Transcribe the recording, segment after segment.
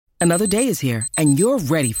Another day is here, and you're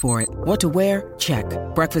ready for it. What to wear? Check.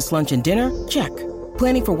 Breakfast, lunch, and dinner? Check.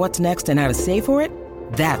 Planning for what's next and how to save for it?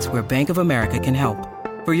 That's where Bank of America can help.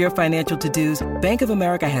 For your financial to-dos, Bank of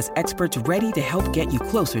America has experts ready to help get you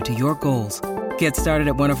closer to your goals. Get started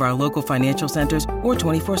at one of our local financial centers or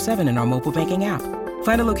 24/7 in our mobile banking app.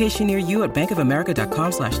 Find a location near you at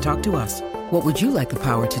bankofamerica.com/talktous. What would you like the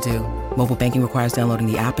power to do? Mobile banking requires downloading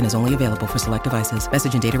the app and is only available for select devices.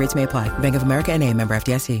 Message and data rates may apply. Bank of America N.A., member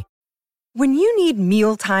FDIC. When you need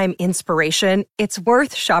mealtime inspiration, it's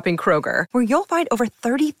worth shopping Kroger, where you'll find over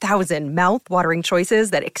 30,000 mouth-watering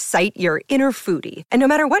choices that excite your inner foodie. And no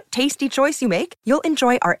matter what tasty choice you make, you'll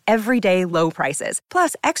enjoy our everyday low prices,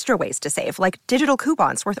 plus extra ways to save, like digital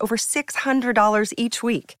coupons worth over $600 each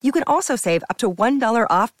week. You can also save up to $1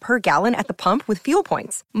 off per gallon at the pump with fuel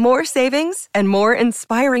points. More savings and more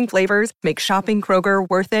inspiring flavors make shopping Kroger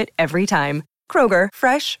worth it every time. Kroger,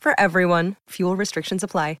 fresh for everyone. Fuel restrictions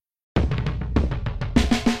apply.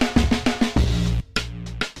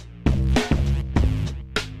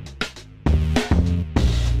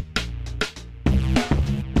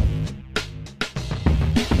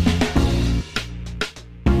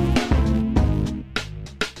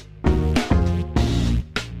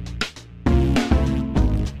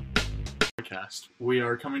 We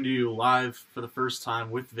are coming to you live for the first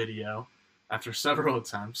time with video after several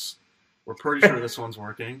attempts. We're pretty sure this one's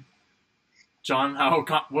working. John,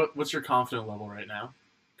 what's your confidence level right now?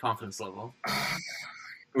 Confidence level. Are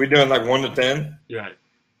we doing like 1 to 10? You're right.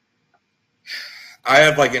 I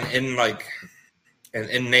have like an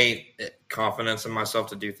innate confidence in myself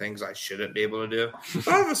to do things I shouldn't be able to do.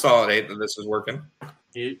 So I have a solid 8 that this is working.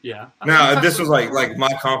 Yeah. Now, if this was like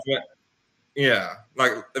my confidence. Yeah,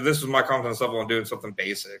 like if this was my confidence level on doing something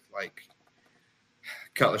basic, like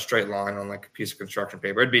cut a straight line on like a piece of construction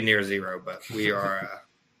paper, it'd be near 0. But we are,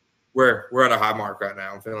 we're at a high mark right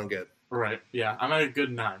now. I'm feeling good. Right. Yeah, I'm at a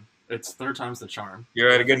good 9. It's third time's the charm. You're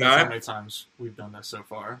at a good 9. That's how many times we've done this so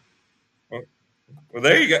far? Well,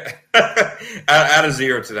 there you go. add a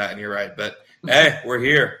 0 to that, and you're right. But hey, we're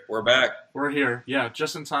here. We're back. We're here. Yeah,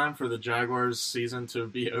 just in time for the Jaguars season to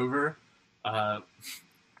be over.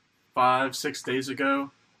 5-6 days ago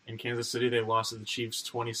in Kansas City, they lost to the Chiefs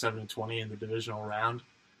 27-20 in the divisional round.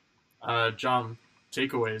 John,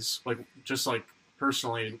 takeaways, just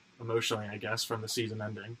personally, emotionally, I guess, from the season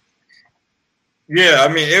ending. Yeah,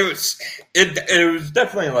 I mean, it was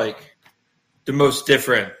definitely like the most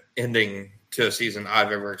different ending to a season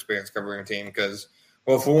I've ever experienced covering a team because,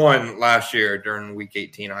 well, for one, last year during Week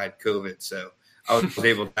 18, I had COVID, so I was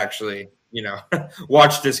able to actually –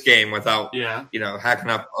 watch this game without, hacking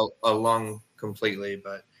up a lung completely.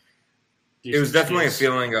 But it was definitely a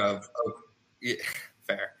feeling of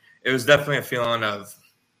fair. It was definitely a feeling of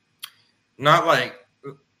not like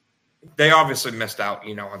they obviously missed out,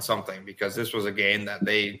 on something because this was a game that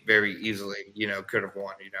they very easily, could have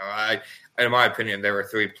won. In my opinion, there were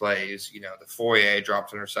 3 plays. The Foye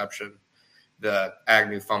dropped interception, the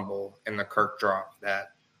Agnew fumble, and the Kirk drop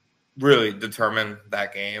that really determine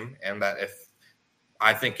that game, and that if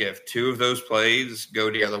 2 of those plays go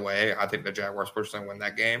the other way, I think the Jaguars personally win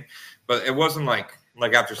that game. But it wasn't like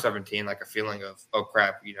after 17, like a feeling of, oh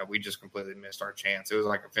crap, we just completely missed our chance. It was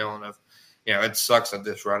like a feeling of, it sucks that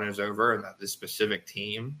this run is over and that this specific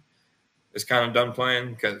team is kind of done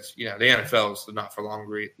playing because, the NFL is the not for long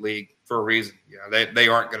league for a reason. They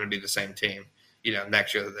aren't going to be the same team,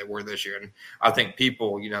 next year that they were this year. And I think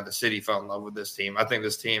people, the city fell in love with this team. I think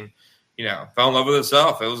this team, fell in love with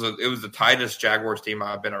itself. It was the tightest Jaguars team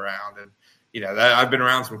I've been around. And, I've been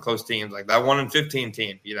around some close teams like that 1-15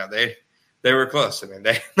 team. They were close. I mean,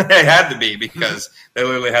 they had to be because they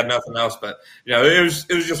literally had nothing else. But, it was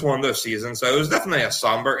just one of those seasons. So it was definitely a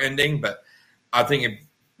somber ending. But I think,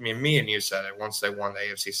 me and you said it, once they won the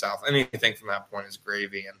AFC South, anything from that point is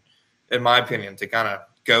gravy. And in my opinion, to kind of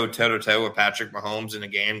go toe-to-toe with Patrick Mahomes in a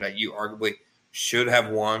game that you arguably should have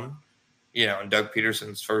won, in Doug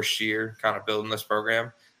Peterson's first year kind of building this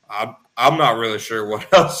program, I'm not really sure what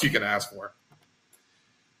else you can ask for.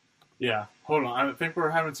 Yeah, hold on. I think we're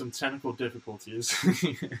having some technical difficulties.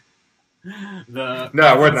 No,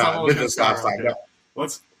 we're not. Did this last time. No.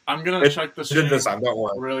 I'm going to check the stream this time. Don't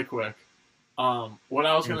worry. Really quick. What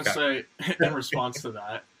I was going to say in response to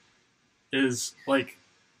that is,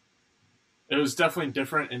 it was definitely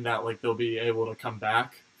different in that, they'll be able to come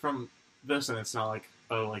back from this, and it's not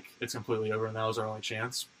it's completely over and that was our only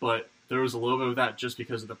chance. But there was a little bit of that just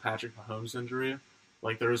because of the Patrick Mahomes injury.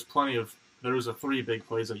 There was 3 big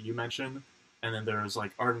plays that you mentioned, and then there was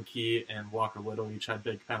Arden Key and Walker Little each had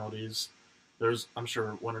big penalties. There's, I'm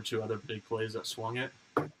sure, 1 or 2 other big plays that swung it.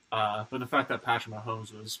 But the fact that Patrick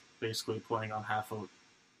Mahomes was basically playing on half of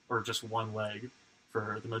or just one leg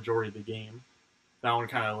for the majority of the game. That one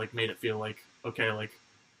kind of like made it feel like, okay, like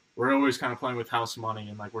we're always kind of playing with house money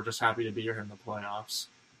and like we're just happy to be here in the playoffs.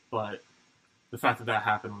 But the fact that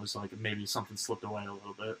happened was like maybe something slipped away a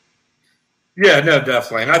little bit. Yeah, no,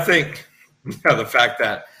 definitely. And I think the fact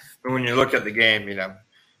that when you look at the game,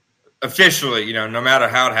 officially, no matter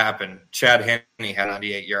how it happened, Chad Henne had a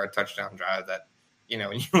 98-yard touchdown drive that,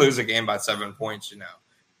 when you lose a game by 7 points,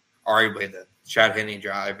 arguably the Chad Henne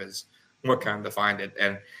drive is what kind of defined it.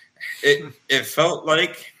 And it felt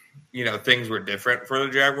like, things were different for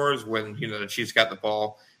the Jaguars when, the Chiefs got the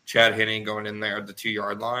ball, Chad Henne going in there at the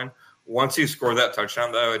 2-yard line. Once he scored that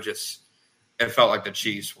touchdown, though, it felt like the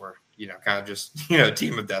Chiefs were, kind of just,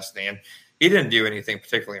 team of destiny. And he didn't do anything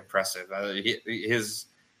particularly impressive. His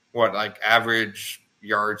average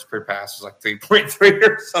yards per pass was like 3.3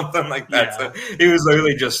 or something like that. Yeah. So he was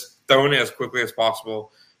literally just throwing it as quickly as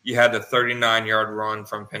possible. You had the 39-yard run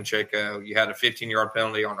from Pacheco. You had a 15-yard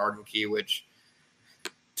penalty on Arden Key, which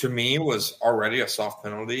to me was already a soft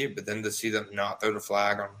penalty. But then to see them not throw the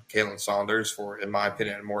flag on Kalen Saunders for, in my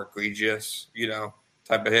opinion, a more egregious,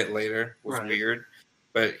 type of hit later was weird.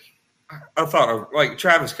 But I thought of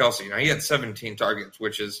Travis Kelce. He had 17 targets,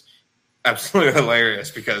 which is absolutely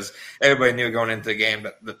hilarious because everybody knew going into the game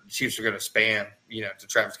that the Chiefs were going to spam, to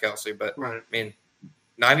Travis Kelce. But,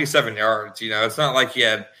 97 yards, it's not like he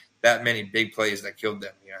had that many big plays that killed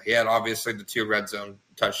them. He had obviously the 2 red zone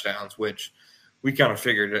touchdowns, which we kind of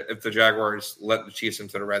figured if the Jaguars let the Chiefs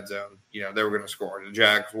into the red zone, they were going to score. The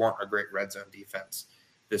Jags weren't a great red zone defense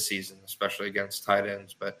this season, especially against tight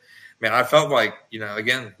ends. But, man, I felt like,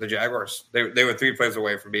 again, the Jaguars, they were 3 plays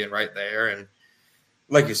away from being right there. And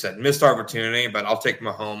like you said, missed opportunity, but I'll take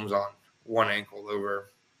Mahomes on one ankle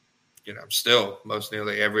over, still most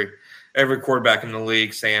nearly every quarterback in the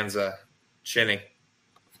league sans Chinny.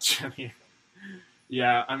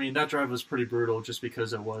 Yeah, that drive was pretty brutal just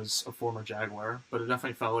because it was a former Jaguar, but it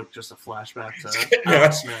definitely felt like just a flashback to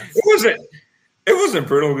Alex Smith. It wasn't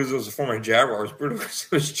brutal because it was a former Jaguar. It was brutal because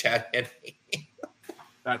it was Chad Henne.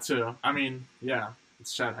 That too. Yeah,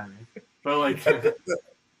 it's Chad Henne. But but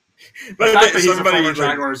the fact that he's a former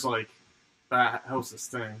Jaguar is that helps this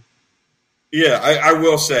thing. Yeah, I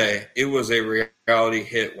will say it was a reality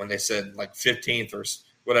hit when they said 15th or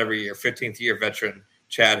whatever year, 15th year veteran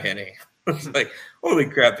Chad Henne. It's holy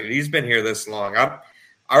crap, dude, he's been here this long. I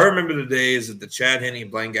remember the days of the Chad Henne,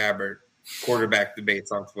 Blaine Gabbert quarterback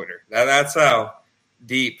debates on Twitter. That's how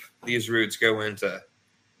deep these roots go into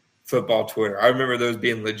football Twitter. I remember those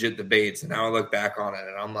being legit debates, and now I look back on it,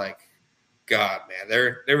 and I'm like, God, man,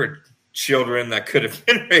 there were children that could have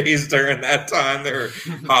been raised during that time. There were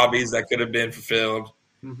hobbies that could have been fulfilled.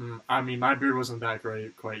 Mm-hmm. My beard wasn't that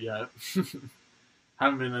great quite yet.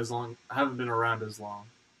 Haven't been around as long.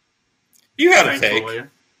 You had a take.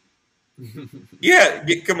 Yeah,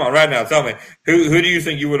 come on, right now, tell me who do you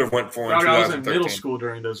think you would have went for in 2013? I was in middle school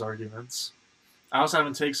during those arguments. I was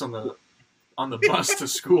having takes on the bus to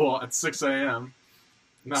school at 6 a.m.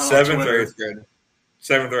 7th or 8th grade.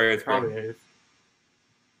 7th or 8th grade. Probably 8th.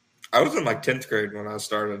 I was in 10th grade when I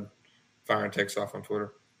started firing takes off on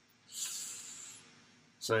Twitter.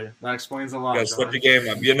 So that explains a lot. You slipped the game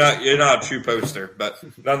up. You're not a true poster, but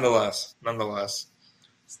nonetheless.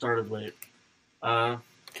 Started late.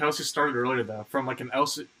 Kelce started earlier though. From an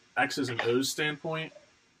X's and O's standpoint,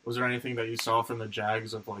 was there anything that you saw from the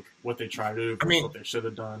Jags of what they tried to do, what they should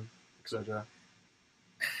have done, etc.?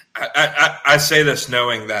 I say this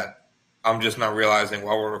knowing that I'm just not realizing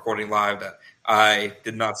while we're recording live that I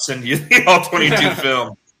did not send you the all 22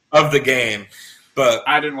 film of the game, but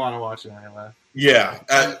I didn't want to watch it anyway. Yeah,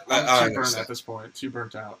 I'm too burnt at this point. Too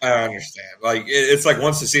burnt out. I understand. It's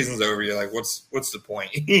once the season's over, you're like, what's the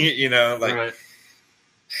point? Right.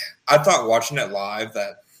 I thought watching it live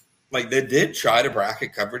that they did try to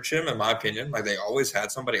bracket coverage him. In my opinion, they always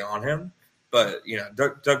had somebody on him. But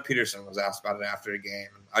Doug Peterson was asked about it after the game,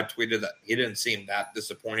 and I tweeted that he didn't seem that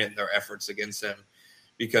disappointed in their efforts against him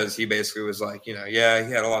because he basically was yeah,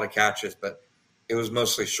 he had a lot of catches, but it was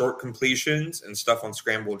mostly short completions and stuff on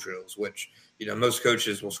scramble drills, which most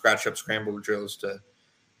coaches will scratch up scramble drills to,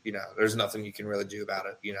 there's nothing you can really do about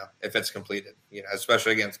it, if it's completed,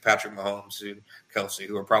 especially against Patrick Mahomes and Kelce,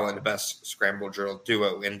 who are probably the best scramble drill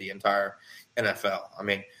duo in the entire NFL.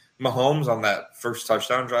 Mahomes on that first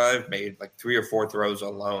touchdown drive made 3 or 4 throws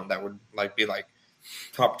alone that would be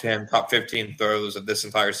top 10, top 15 throws of this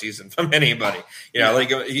entire season from anybody.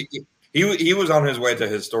 He was on his way to a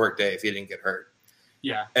historic day if he didn't get hurt.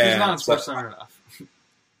 Yeah, he's not in Sports Center enough.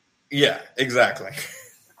 Yeah, exactly.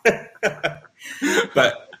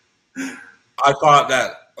 But I thought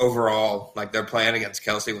that overall, like their plan against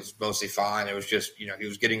Kelsey was mostly fine. It was just, he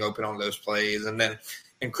was getting open on those plays. And then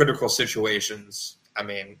in critical situations, I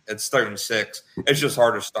mean, it's 3rd and 6. It's just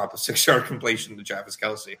hard to stop a 6-yard completion to Travis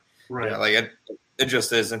Kelsey. Right. It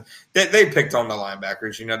just isn't. They picked on the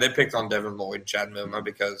linebackers. They picked on Devin Lloyd, Chad Muma,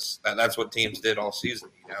 because that's what teams did all season.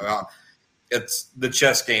 It's the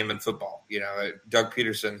chess game in football. Doug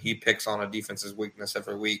Peterson, he picks on a defense's weakness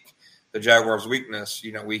every week. The Jaguars' weakness,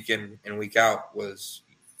 week in and week out was,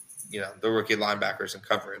 the rookie linebackers in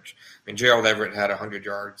coverage. I mean, Gerald Everett had 100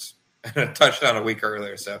 yards and a touchdown a week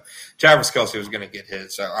earlier, so Travis Kelsey was going to get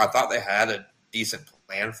his. So I thought they had a decent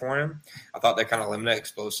plan for him. I thought they kind of limited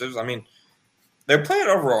explosives. I mean, they're playing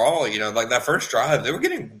overall, like that first drive, they were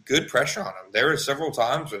getting good pressure on him. There were several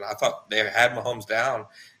times when I thought they had Mahomes down,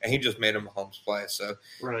 and he just made a Mahomes play. So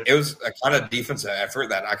It was a kind of defensive effort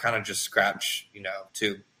that I kind of just scratched,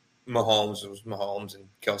 to Mahomes was Mahomes and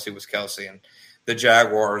Kelsey was Kelsey. And the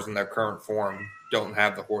Jaguars in their current form don't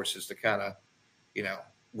have the horses to kind of,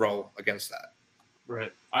 roll against that.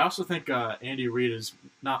 Right. I also think Andy Reid is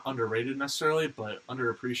not underrated necessarily, but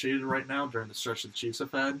underappreciated right now during the stretch that the Chiefs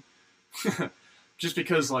have had. Just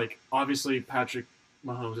because, obviously Patrick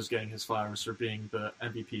Mahomes is getting his flowers for being the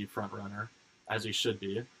MVP frontrunner, as he should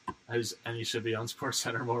be. And he should be on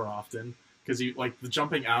SportsCenter more often. Because the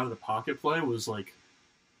jumping out of the pocket play was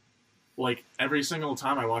every single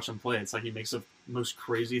time I watch him play, it's like he makes the most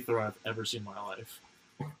crazy throw I've ever seen in my life.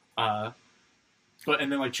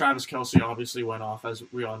 And then Travis Kelsey obviously went off, as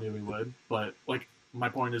we all knew he would. But my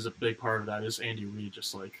point is, a big part of that is Andy Reid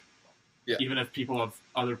just even if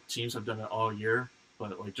other teams have done it all year,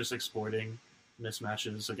 but just exploiting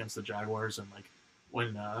mismatches against the Jaguars, and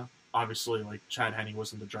when obviously Chad Henne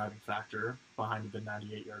wasn't the driving factor behind the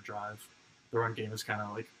 98-yard drive, the run game is kind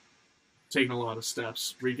of taking a lot of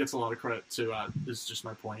steps. Reid gets a lot of credit too. This is just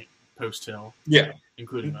my point. Post Hill,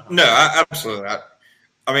 including Mahomes. No, absolutely.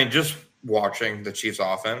 I mean, just watching the Chiefs'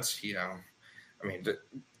 offense,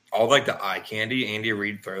 all the eye candy Andy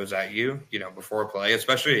Reid throws at you, before a play,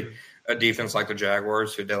 especially a defense like the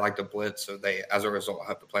Jaguars, who they like to blitz, so they, as a result,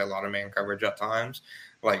 have to play a lot of man coverage at times.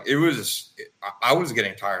 I was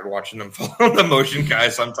getting tired watching them follow the motion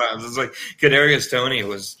guys sometimes. It's Kadarius Toney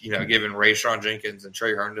was, giving Rayshon Jenkins and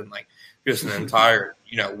Trey Herndon just an entire,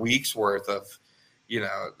 week's worth of,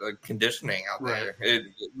 conditioning out there.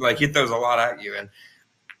 Right. He throws a lot at you. And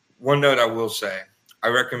one note I will say, I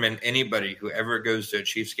recommend anybody who ever goes to a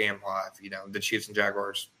Chiefs game live, the Chiefs and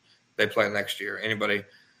Jaguars, they play next year. Anybody,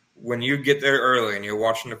 when you get there early and you're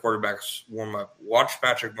watching the quarterbacks warm up, watch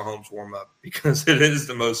Patrick Mahomes warm up, because it is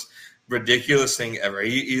the most ridiculous thing ever.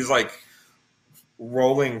 He's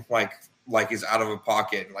rolling like he's out of a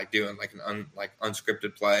pocket and doing an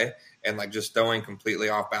unscripted play, and just throwing completely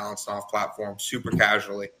off balance and off platform, super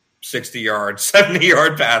casually, 60-yard,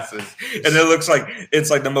 70-yard passes, and it looks like it's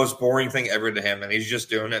the most boring thing ever to him, and he's just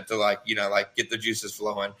doing it to get the juices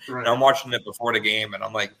flowing. Right. And I'm watching it before the game, and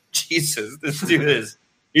I'm like, Jesus, this dude is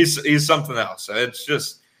he's something else. So it's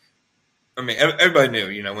just, everybody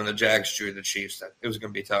knew, when the Jags drew the Chiefs, that it was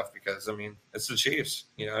going to be tough, because it's the Chiefs,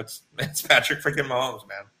 it's Patrick freaking Mahomes,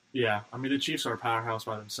 man. Yeah, the Chiefs are a powerhouse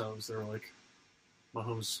by themselves. They're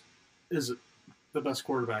Mahomes is the best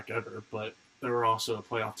quarterback ever, but they were also a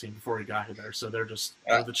playoff team before he got there. So they're just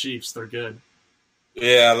the Chiefs. They're good.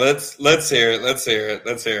 Yeah, let's hear it. Let's hear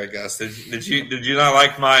it, Gus. Did you not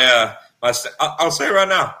like my I'll say it right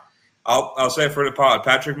now. I'll say it for the pod.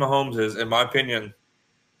 Patrick Mahomes is, in my opinion,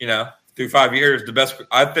 through 5 years, the best.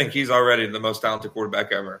 I think he's already the most talented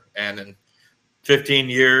quarterback ever. And in 15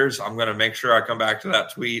 years, I'm going to make sure I come back to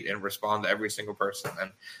that tweet and respond to every single person.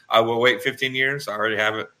 And I will wait 15 years. I already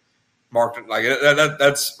have it marked.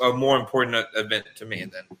 That's a more important event to me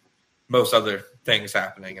than most other things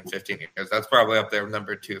happening in 15 years. That's probably up there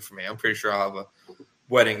number 2 for me. I'm pretty sure I'll have a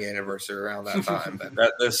wedding anniversary around that time.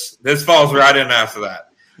 But this falls right in after that.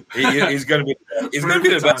 He's going to be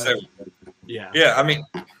the best ever. Yeah. Yeah.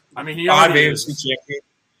 He 5 AFC championships.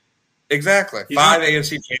 Exactly. 5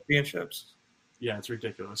 AFC championships. Yeah, it's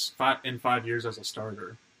ridiculous. In 5 years as a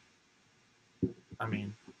starter.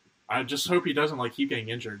 I just hope he doesn't keep getting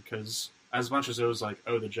injured, because as much as it was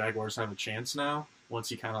the Jaguars have a chance now, once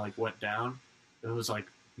he kind of went down, it was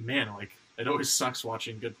man, it always sucks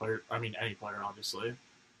watching good player. Any player obviously,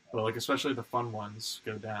 but especially the fun ones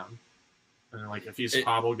go down. And if he's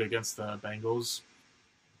hobbled against the Bengals.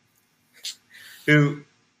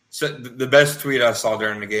 So the best tweet I saw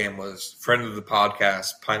during the game was friend of the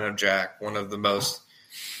podcast, Pine of Jack, one of the most,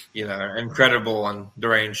 incredible and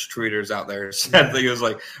deranged tweeters out there, said that he was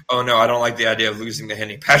 "Oh no, I don't like the idea of losing to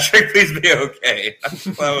Henne. Patrick, please be okay."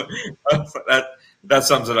 That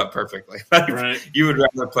sums it up perfectly. Right. You would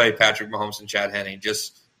rather play Patrick Mahomes and Chad Henne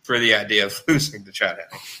just for the idea of losing to Chad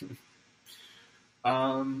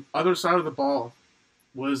Henne. Other side of the ball,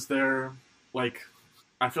 was there, like,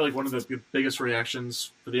 I feel like one of the biggest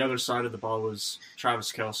reactions for the other side of the ball was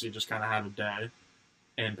Travis Kelce just kind of had a day,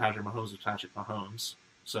 and Patrick Mahomes was Patrick Mahomes,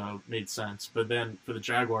 so it made sense. But then for the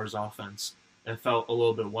Jaguars offense, it felt a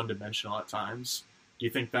little bit one-dimensional at times. Do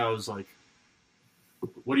you think that was, like,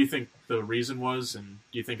 what do you think the reason was, and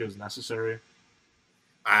do you think it was necessary?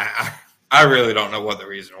 I really don't know what the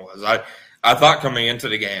reason was. I thought coming into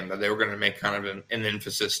the game that they were going to make kind of an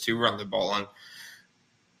emphasis to run the ball. And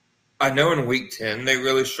I know in Week 10 they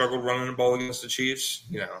really struggled running the ball against the Chiefs,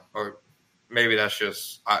 or maybe that's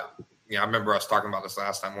just I remember us talking about this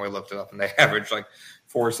last time when we looked it up, and they averaged like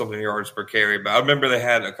 4-something yards per carry. But I remember they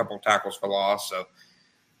had a couple of tackles for loss, so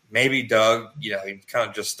maybe Doug, he kind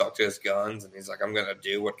of just stuck to his guns, and he's like, I'm going to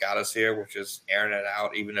do what got us here, which is airing it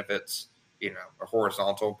out, even if it's, a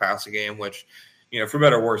horizontal passing game, which, for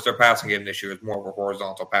better or worse, their passing game this year is more of a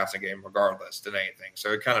horizontal passing game regardless than anything.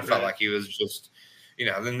 So it kind of felt like he was just,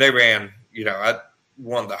 then they ran, at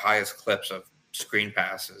one of the highest clips of screen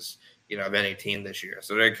passes, of any team this year.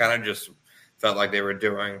 So they kind of just felt like they were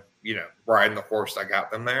doing, riding the horse that got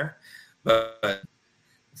them there. But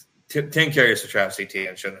 10 carries to Travis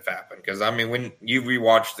Etienne shouldn't have happened because, when you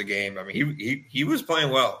rewatch the game, he was playing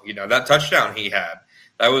well. That touchdown he had,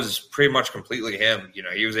 that was pretty much completely him.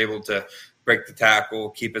 He was able to break the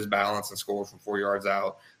tackle, keep his balance, and score from 4 yards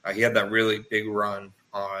out. He had that really big run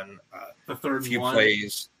on the third few one.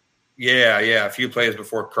 Plays. Yeah, a few plays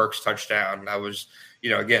before Kirk's touchdown. That was,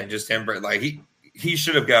 again, just him. Like he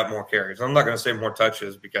should have got more carries. I'm not going to say more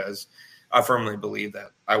touches because I firmly believe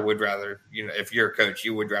that I would rather, if you're a coach,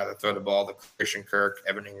 you would rather throw the ball to Christian Kirk,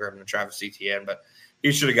 Evan Ingram, and Travis Etienne. But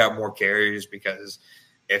he should have got more carries because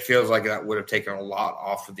it feels like that would have taken a lot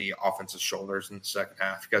off of the offensive shoulders in the second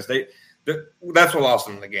half because that's what lost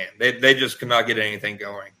them the game. They just could not get anything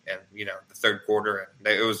going in, the third quarter. And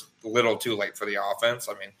it was a little too late for the offense.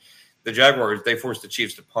 The Jaguars, they forced the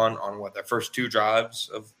Chiefs to punt on their first 2 drives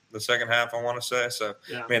of the second half, I want to say. So,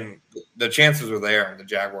 yeah. The chances were there, and the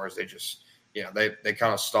Jaguars, they just, they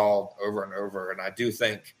kind of stalled over and over. And I do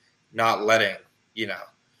think not letting,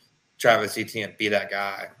 Travis Etienne be that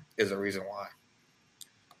guy is a reason why.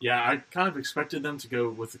 Yeah, I kind of expected them to go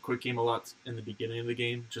with the quick game a lot in the beginning of the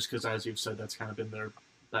game, just because, as you've said, that's kind of been their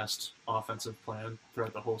best offensive plan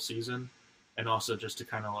throughout the whole season. And also just to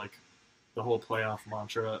kind of like the whole playoff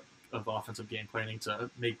mantra of offensive game planning to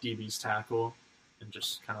make DBs tackle and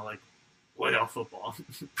just kind of like playoff football.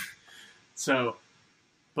 So,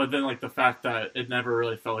 but then like the fact that it never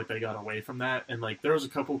really felt like they got away from that. And like there was a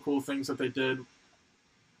couple cool things that they did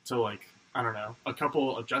to like, I don't know, a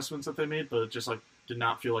couple adjustments that they made, but it just like did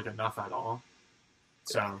not feel like enough at all.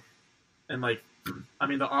 So, and like,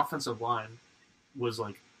 the offensive line was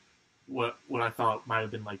like what I thought might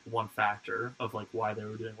have been like one factor of like why they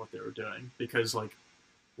were doing what they were doing, because like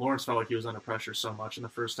Lawrence felt like he was under pressure so much in the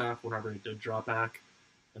first half whenever he did drop back,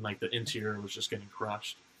 and like the interior was just getting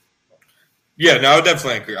crushed. Yeah, no, I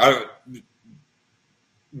definitely agree.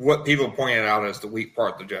 What people pointed out as the weak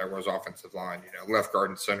part of the Jaguars' offensive line, left guard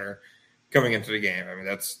and center coming into the game.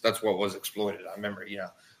 That's what was exploited. I remember,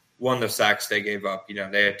 one of the sacks they gave up,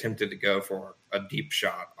 they attempted to go for a deep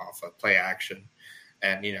shot off of play action.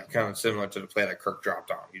 And, kind of similar to the play that Kirk dropped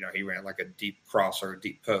on. He ran like a deep cross or a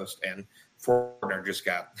deep post, and Fortner just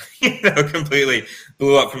got, completely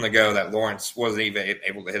blew up from the go that Lawrence wasn't even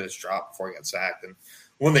able to hit his drop before he got sacked. And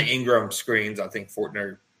one of the Ingram screens, I think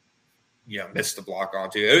Fortner, missed the block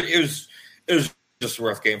onto. It was just a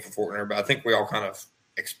rough game for Fortner, but I think we all kind of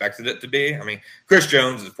expected it to be. Chris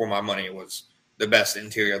Jones, for my money, was the best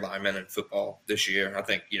interior lineman in football this year. I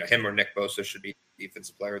think, him or Nick Bosa should be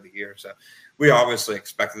Defensive Player of the Year. So we obviously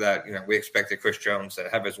expected that. We expected Chris Jones to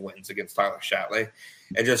have his wins against Tyler Shatley.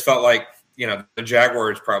 It just felt like, the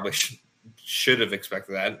Jaguars probably should have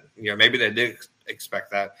expected that. Maybe they did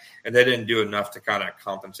expect that, and they didn't do enough to kind of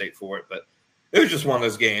compensate for it. But it was just one of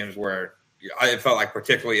those games where I felt like,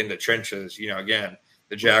 particularly in the trenches, again,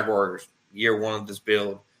 the Jaguars, year one of this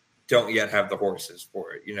build, don't yet have the horses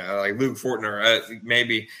for it. Like Luke Fortner,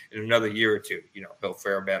 maybe in another year or two, he'll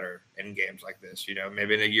fare better in games like this.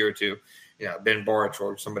 Maybe in a year or two, Ben Barch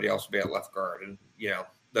or somebody else will be at left guard, and,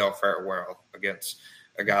 they'll fare well against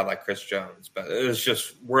a guy like Chris Jones. But it's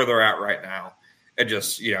just where they're at right now. It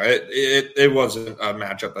just, it wasn't a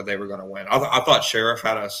matchup that they were going to win. I thought Sheriff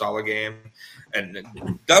had a solid game. And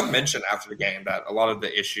Doug mentioned after the game that a lot of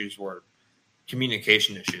the issues were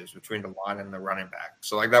communication issues between the line and the running back.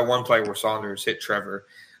 So like that one play where Saunders hit Trevor,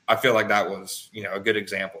 I feel like that was, a good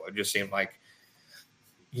example. It just seemed like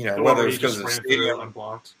whether it's because of the stadium.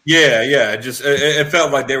 Unblocked. Yeah. It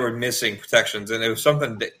felt like they were missing protections, and it was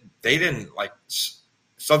something that they didn't like.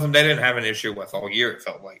 Something they didn't have an issue with all year. It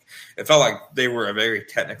felt like they were a very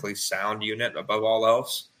technically sound unit above all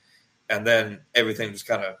else, and then everything just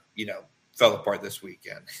kind of fell apart this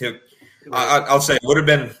weekend. I'll say it would have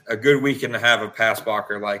been a good weekend to have a pass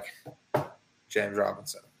blocker like James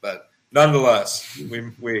Robinson, but nonetheless,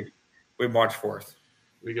 we march forth.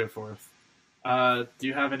 We go forth. Do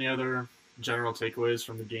you have any other general takeaways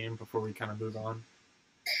from the game before we kind of move on?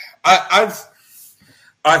 I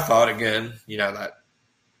thought again, that.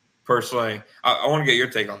 Personally, I want to get your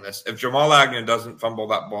take on this. If Jamal Agnew doesn't fumble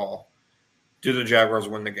that ball, do the Jaguars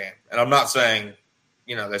win the game? And I'm not saying,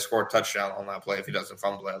 they score a touchdown on that play if he doesn't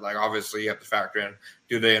fumble it. Like, obviously, you have to factor in,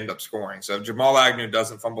 do they end up scoring? So if Jamal Agnew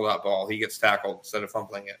doesn't fumble that ball, he gets tackled instead of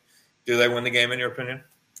fumbling it. Do they win the game, in your opinion?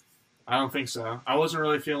 I don't think so. I wasn't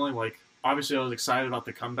really feeling like – obviously, I was excited about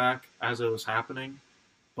the comeback as it was happening.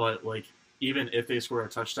 But, even if they score a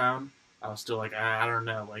touchdown, I was still like, I don't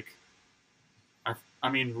know, I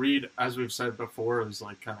mean, Reed, as we've said before, is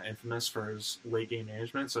kind of infamous for his late game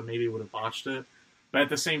management, so maybe he would have botched it. But at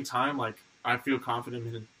the same time, I feel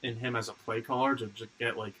confident in him as a play caller to just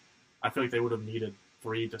get I feel like they would have needed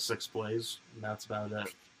 3 to 6 plays, and that's about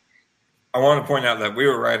it. I want to point out that we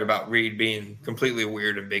were right about Reed being completely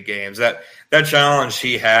weird in big games. That challenge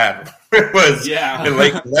he had was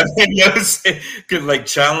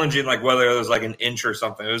challenging whether it was an inch or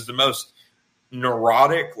something. It was the most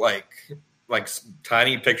neurotic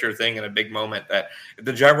tiny picture thing in a big moment that if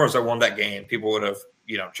the Jaguars had won that game, people would have,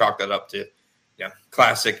 chalked that up to,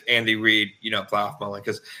 classic Andy Reid, playoff moment.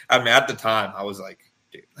 Because, at the time, I was like,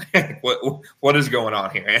 dude, what is going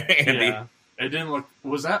on here, Andy? Yeah. It didn't look –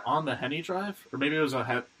 was that on the Henny drive? Or maybe it was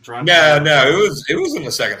a drive? No, it was in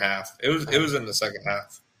the second half. It was in the second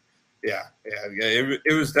half. Yeah.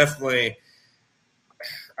 It was definitely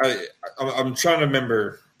 – I'm trying to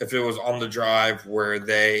remember if it was on the drive where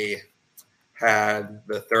they – had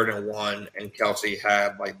the 3rd and 1, and Kelsey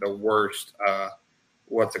had the worst,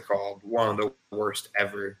 what's it called? One of the worst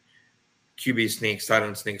ever QB sneaks, tight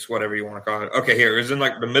end sneaks, whatever you want to call it. Okay, here it was in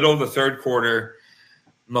the middle of the third quarter.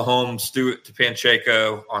 Mahomes threw it to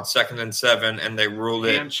Pacheco on 2nd and 7, and they ruled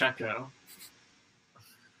it. Pacheco.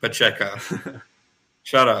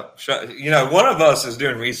 Shut up. One of us is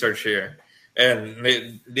doing research here,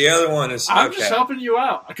 and the other one is. I'm just helping you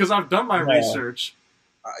out because I've done my research.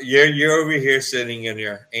 You're over here sitting in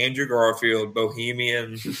your Andrew Garfield,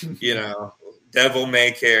 bohemian, devil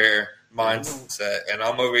may care mindset, and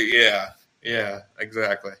I'm over. Yeah,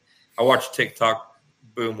 exactly. I watched TikTok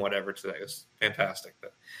boom whatever today. It's fantastic,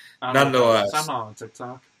 but nonetheless, I'm not on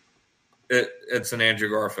TikTok. It's an Andrew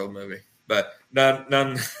Garfield movie, but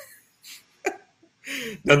nonetheless,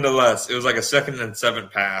 it was a 2nd and 7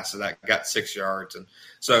 pass that got 6 yards, and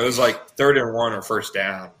so it was 3rd and 1 or first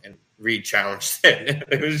down, and Reed challenged it.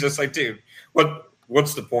 It was just dude,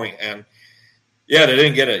 what's the point? And yeah, they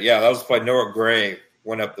didn't get it. Yeah, that was the play. Noah Gray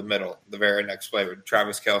went up the middle the very next play with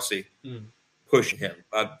Travis Kelce pushing him.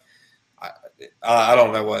 I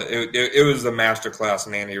don't know what it was. The masterclass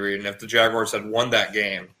in Andy Reid, and if the Jaguars had won that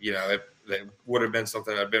game, it would have been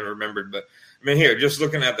something that had been remembered. But I mean, here, just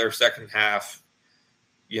looking at their second half,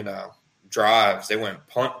 drives, they went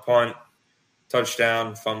punt,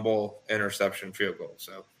 touchdown, fumble, interception, field goal.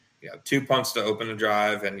 So. 2 punts to open the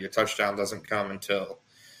drive, and your touchdown doesn't come until,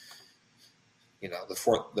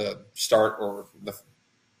 the start or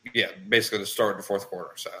basically the start of the fourth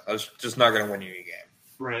quarter. So that's just not going to win you a game.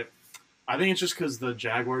 Right. I think it's just because the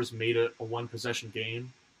Jaguars made it a 1-possession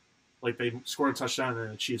game. They scored a touchdown, and then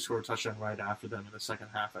the Chiefs scored a touchdown right after them in the second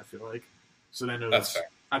half, I feel like. So then it was,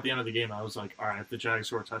 at the end of the game, I was like, all right, if the Jags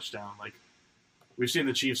score a touchdown, we've seen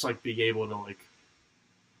the Chiefs, be able to,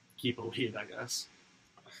 keep a lead, I guess.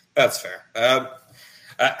 That's fair.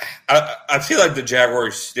 I feel like the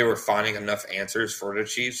Jaguars, they were finding enough answers for the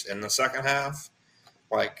Chiefs in the second half.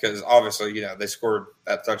 Because obviously, they scored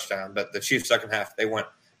that touchdown. But the Chiefs' second half, they went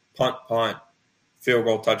punt, field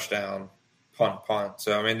goal, touchdown, punt.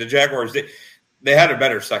 So, I mean, the Jaguars, they had a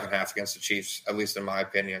better second half against the Chiefs, at least in my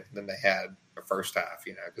opinion, than they had the first half.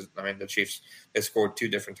 Because, I mean, the Chiefs, they scored 2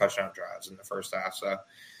 different touchdown drives in the first half. So,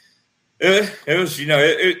 it was,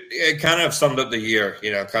 it kind of summed up the year,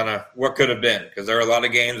 kind of what could have been. Because there are a lot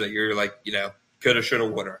of games that you're coulda, shoulda,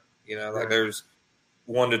 woulda. There's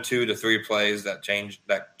 1 to 2 to 3 plays that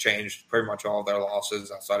changed pretty much all of their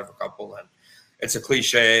losses outside of a couple. And it's a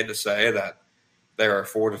cliche to say that there are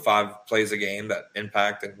 4 to 5 plays a game that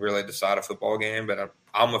impact and really decide a football game. But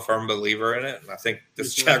I'm a firm believer in it. And I think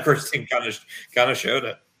this Jaguars team kind of showed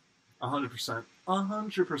it. 100%.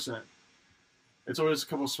 100%. It's always a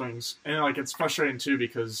couple swings. And, like, it's frustrating, too,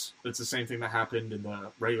 because it's the same thing that happened in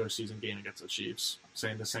the regular season game against the Chiefs,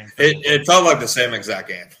 saying the same thing. It felt like the same exact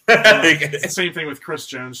game. It's the same thing with Chris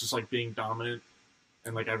Jones just, like, being dominant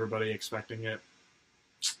and, like, everybody expecting it.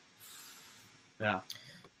 Yeah.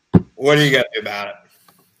 What are you going to do about it?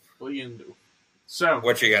 What are you going to do? So.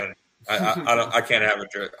 What you got to do? I can't have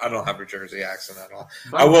I don't have a Jersey accent at all.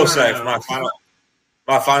 I will say, for my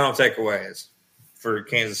final takeaway is for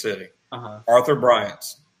Kansas City. Arthur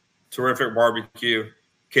Bryant's terrific barbecue.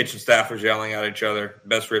 Kitchen staff was yelling at each other.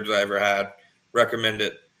 Best ribs I ever had. Recommend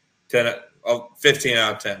it. 15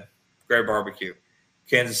 out of 10. Great barbecue.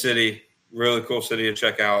 Kansas City, really cool city to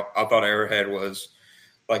check out. I thought Arrowhead was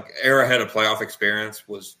Arrowhead a playoff experience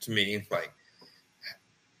was to me like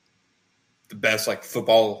the best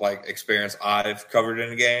football experience I've covered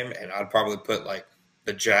in a game, and I'd probably put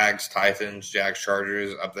the Jags Titans, Jags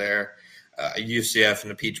Chargers up there. UCF and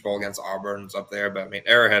the Peach Bowl against Auburn's up there, but I mean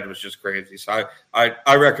Arrowhead was just crazy. So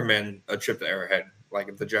I recommend a trip to Arrowhead.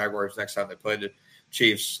 If the Jaguars next time they play the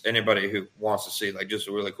Chiefs, anybody who wants to see just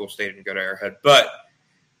a really cool stadium, go to Arrowhead. But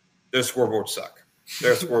their scoreboards suck.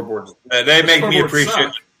 Their scoreboards they make me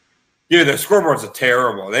appreciate. Dude, their scoreboards are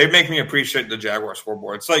terrible. They make me appreciate the Jaguar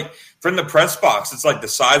scoreboard. It's from the press box, it's the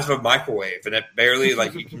size of a microwave, and it barely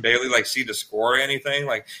you can barely see the score or anything.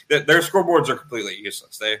 Their scoreboards are completely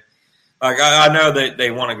useless. I know that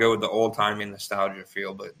they want to go with the old-timey nostalgia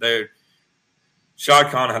feel, but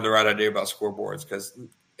Shad Khan had the right idea about scoreboards because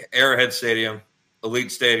Arrowhead Stadium,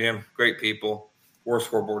 elite stadium, great people,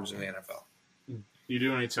 worst scoreboards in the NFL. You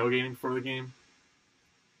do any tailgating for the game?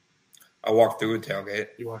 I walked through a tailgate.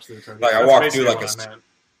 You walked through the tailgate? I walked through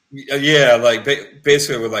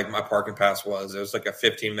basically what my parking pass was. It was a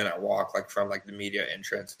 15-minute walk from the media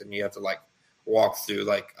entrance, and you have to walk through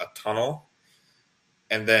a tunnel.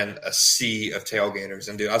 And then a sea of tailgaters.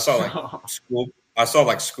 And dude, I saw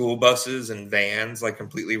school buses and vans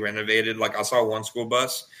completely renovated. I saw one school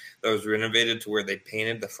bus that was renovated to where they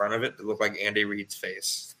painted the front of it to look like Andy Reid's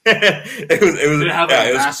face. It was did it have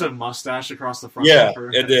a massive mustache across the front? Yeah,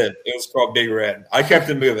 it did. It was called Big Red. I kept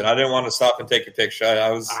it moving. I didn't want to stop and take a picture.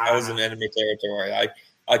 I was in enemy territory.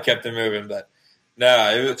 I kept it moving, but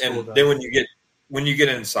no, then when you get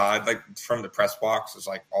inside, from the press box, it's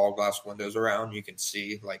all glass windows around. You can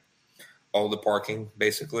see all the parking.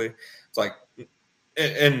 Basically, it's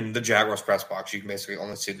in the Jaguars press box, you can basically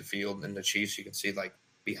only see the field. And the Chiefs, you can see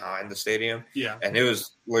behind the stadium. Yeah, and it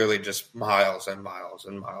was literally just miles and miles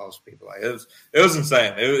and miles of people. It was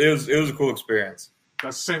insane. It was a cool experience.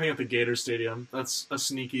 That's the same thing at the Gator Stadium. That's a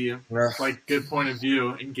sneaky good point of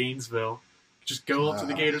view in Gainesville. Just go up to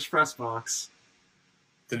the Gators press box.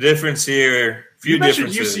 The difference here, you mentioned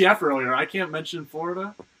UCF earlier. I can't mention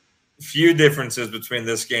Florida. Few differences between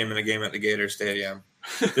this game and a game at the Gator Stadium.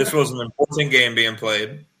 This was an important game being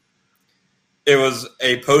played. It was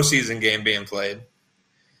a postseason game being played.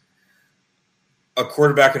 A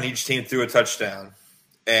quarterback on each team threw a touchdown,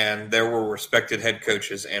 and there were respected head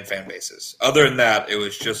coaches and fan bases. Other than that, it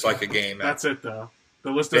was just like a game. That's it, though.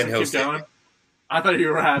 The list doesn't keep going. I thought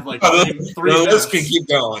you had 3 minutes. The list can keep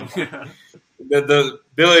going. Yeah. The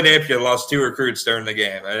Billy Napier lost 2 recruits during the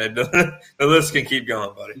game. The list can keep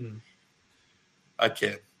going, buddy. Mm. I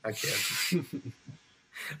kid.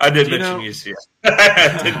 I did mention UCF.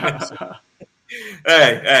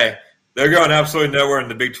 Hey, they're going absolutely nowhere in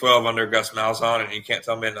the Big 12 under Gus Malzahn, and you can't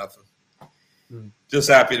tell me nothing. Mm. Just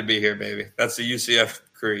happy to be here, baby. That's the UCF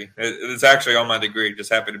crew. It's actually on my degree.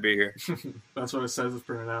 Just happy to be here. That's what it says. It's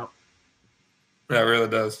printed out. Yeah, it really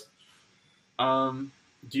does.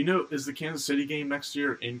 Do you know, is the Kansas City game next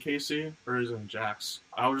year in KC or is it in Jax?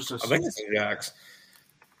 I think it's in Jax.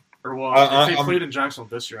 Or if they played in Jacksonville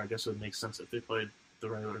this year, I guess it would make sense if they played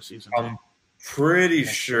the regular season. I'm pretty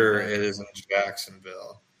sure it is in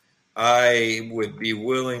Jacksonville. I would be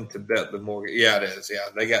willing to bet the mortgage. Yeah, it is.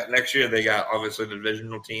 Yeah, next year they got obviously the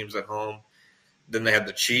divisional teams at home. Then they have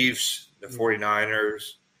the Chiefs, the 49ers,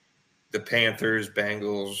 the Panthers,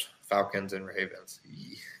 Bengals, Falcons, and Ravens.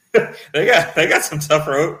 They got some tough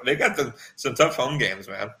some tough home games,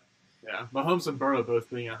 man. Yeah, Mahomes and Burrow both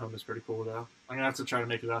being at home is pretty cool, though. I'm gonna have to try to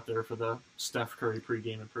make it out there for the Steph Curry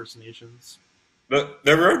pregame impersonations. But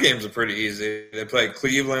their road games are pretty easy. They play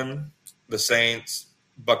Cleveland, the Saints,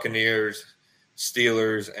 Buccaneers,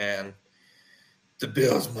 Steelers, and the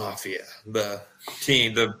Bills Mafia, the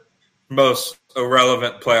most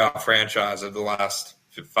irrelevant playoff franchise of the last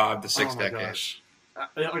 5 to 6 decades. Gosh.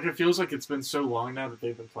 It feels like it's been so long now that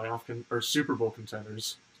they've been playoff or Super Bowl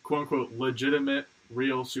contenders, quote unquote, legitimate,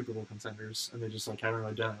 real Super Bowl contenders, and they just haven't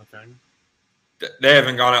really done anything. They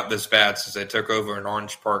haven't gone out this bad since they took over in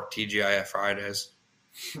Orange Park TGIF Fridays.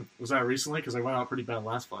 Was that recently? Because they went out pretty bad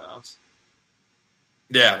last playoffs.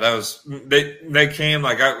 Yeah, that was they came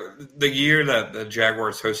like the year that the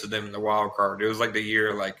Jaguars hosted them in the wild card. It was like the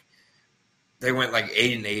year like they went like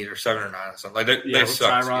 8-8 or 7-9 or something. Like they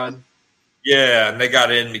sucked. Tyrod. Yeah, and they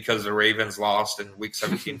got in because the Ravens lost in Week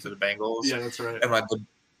 17 to the Bengals. Yeah, that's right. And like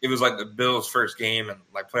it was like the Bills' first game and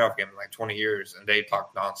like playoff game in like 20 years, and they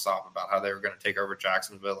talked nonstop about how they were going to take over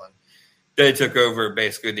Jacksonville, and they took over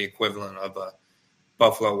basically the equivalent of a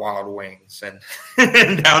Buffalo Wild Wings and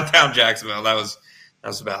in downtown Jacksonville.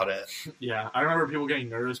 That's about it. Yeah, I remember people getting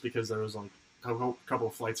nervous because there was like a couple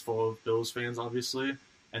of flights full of Bills fans, obviously,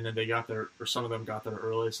 and then they got there, or some of them got there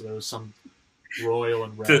early, so there was some royal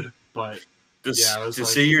and red. But yeah, it was to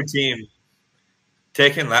see your team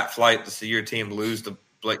taking that flight to see your team lose the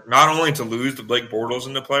not only to lose to Blake Bortles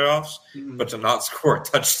in the playoffs, but to not score a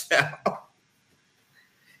touchdown.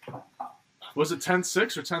 Was it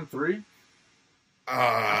 10-6 or 10-3?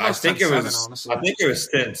 I think it was 10-6. I think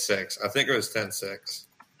it was 10-6.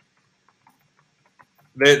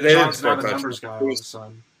 They didn't score a touchdown.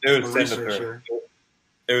 It was 10-3.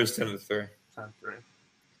 It was 10-3. 10-3.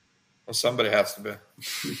 Well, somebody has to be.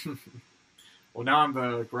 Well, now I'm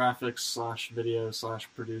the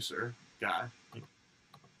graphics/video/producer guy.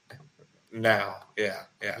 Now, yeah.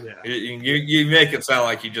 You make it sound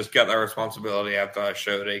like you just got that responsibility after I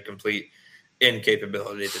showed a complete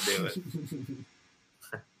incapability to do it.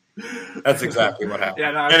 That's exactly what happened.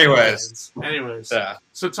 Yeah, no, anyways. Yeah.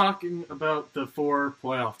 So talking about the 4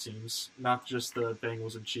 playoff teams, not just the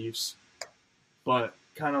Bengals and Chiefs, but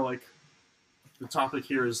kind of like the topic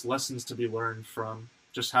here is lessons to be learned from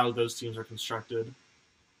just how those teams are constructed.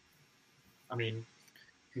 I mean,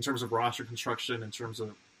 in terms of roster construction, in terms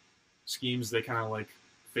of schemes they kind of like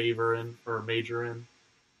favor in or major in.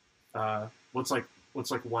 What's like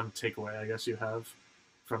one takeaway I guess you have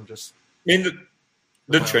from just the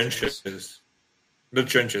trenches. The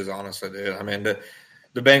trenches, honestly, dude. I mean, the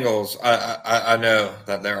Bengals, I know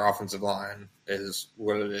that their offensive line is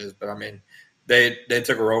what it is, but I mean, they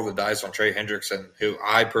took a roll of the dice on Trey Hendrickson, who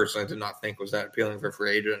I personally did not think was that appealing for a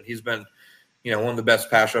free agent. He's been, one of the best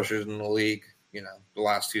pass rushers in the league, the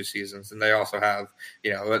last 2 seasons. And they also have,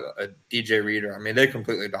 a DJ Reader. I mean, they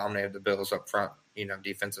completely dominated the Bills up front,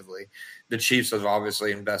 defensively. The Chiefs have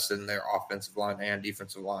obviously invested in their offensive line and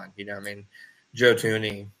defensive line. Joe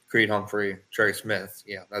Tooney, Creed Humphrey, Trey Smith,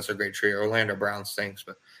 that's a great trio. Orlando Brown stinks,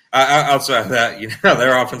 but outside of that,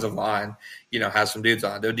 their offensive line, has some dudes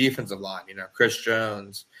on it. Their defensive line, Chris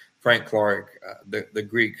Jones, Frank Clark, the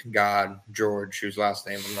Greek god, George, whose last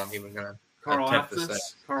name I'm not even going to attempt to say.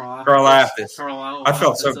 Carl Aftis.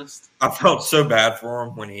 I felt so bad for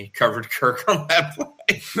him when he covered Kirk on that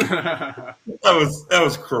play. that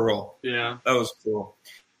was cruel. Yeah. That was cruel.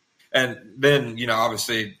 And then,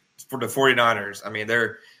 obviously – for the 49ers, I mean,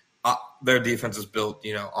 their defense is built,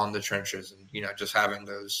 on the trenches and, just having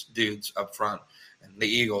those dudes up front. And the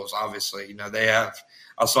Eagles, obviously, they have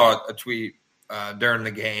 – I saw a tweet during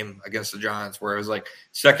the game against the Giants where it was like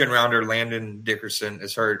second-rounder Landon Dickerson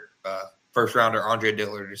is hurt, first-rounder Andre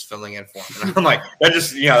Dillard is filling in for him. And I'm like, that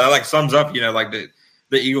just – that like sums up, like the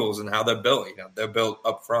Eagles and how they're built. They're built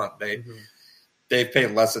up front. They've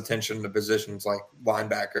paid less attention to positions like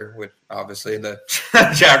linebacker, which obviously the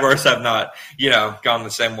Jaguars have not, gone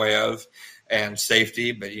the same way of, and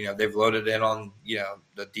safety. But, they've loaded in on,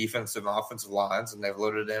 the defensive and offensive lines, and they've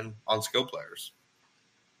loaded in on skill players.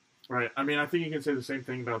 Right. I mean, I think you can say the same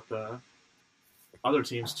thing about the other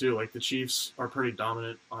teams, too. Like, the Chiefs are pretty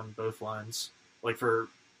dominant on both lines, like for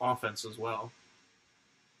offense as well.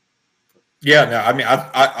 Yeah, no, I mean,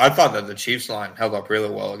 I thought that the Chiefs line held up really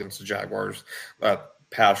well against the Jaguars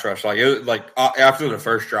pass rush. After the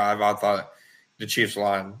first drive, I thought the Chiefs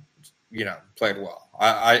line, played well.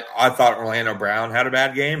 I thought Orlando Brown had a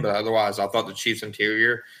bad game, but otherwise, I thought the Chiefs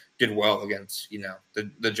interior did well against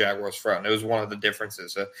the Jaguars front. It was one of the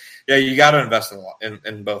differences. So yeah, you got to invest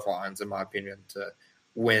in both lines, in my opinion, to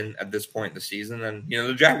win at this point in the season. And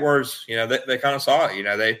the Jaguars, they kind of saw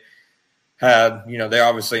it. They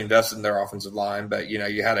obviously invested in their offensive line, but,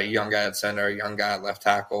 you had a young guy at center, a young guy at left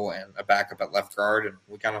tackle, and a backup at left guard, and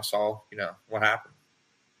we kind of saw, what happened.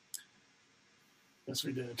 Yes,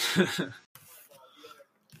 we did.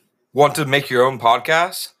 Want to make your own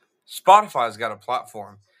podcast? Spotify's got a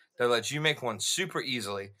platform that lets you make one super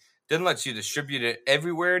easily, then lets you distribute it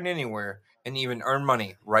everywhere and anywhere, and even earn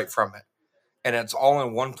money right from it. And it's all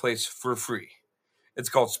in one place for free. It's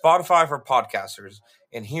called Spotify for Podcasters,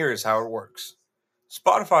 and here is how it works.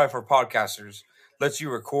 Spotify for Podcasters lets you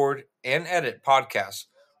record and edit podcasts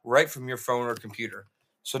right from your phone or computer.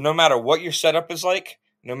 So no matter what your setup is like,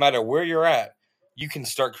 no matter where you're at, you can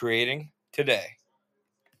start creating today.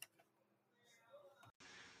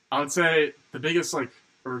 I would say the biggest,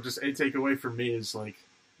 or just a takeaway for me is,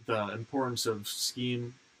 the importance of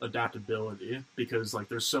scheme adaptability, because,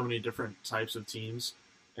 there's so many different types of teams,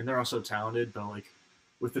 and they're also talented, but,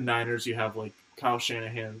 with the Niners, you have, Kyle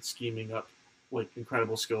Shanahan scheming up,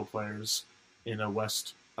 incredible skill players in a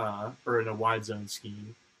or in a wide zone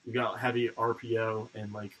scheme. You got heavy RPO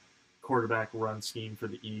and, quarterback run scheme for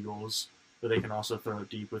the Eagles, but they can also throw it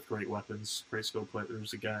deep with great weapons, great skill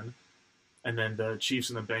players again. And then the Chiefs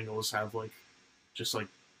and the Bengals have just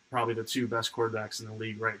probably the two best quarterbacks in the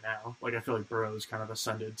league right now. I feel like Burrow's kind of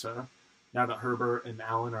ascended to, now that Herbert and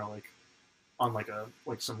Allen are on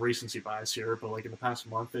some recency bias here, but in the past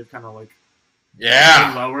month they've kind of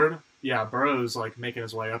been lowered. Yeah, Burrow's making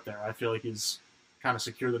his way up there. I feel like he's kind of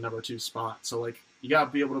secured the number 2 spot. So you got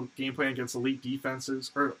to be able to game plan against elite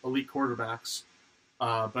defenses or elite quarterbacks,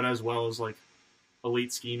 but as well as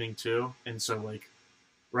elite scheming too. And so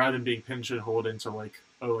rather than being pigeonholed into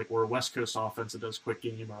we're a West Coast offense that does quick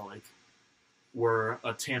game, or we're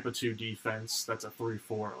a Tampa 2 defense that's a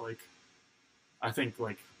 3-4. I think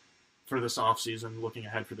for this offseason, looking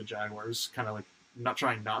ahead for the Jaguars, kind of not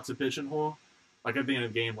trying not to pigeonhole. At the end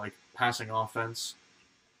of the game, passing offense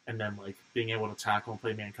and then being able to tackle and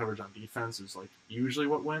play man coverage on defense is usually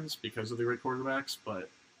what wins because of the great quarterbacks. But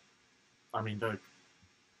I mean, the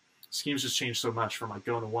schemes just changed so much from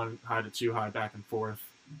going to 1 high to 2 high, back and forth,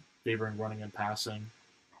 favoring running and passing.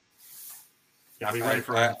 Gotta be ready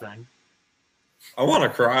for anything. I want to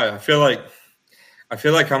cry. I feel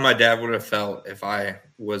like how my dad would have felt if I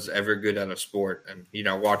was ever good at a sport and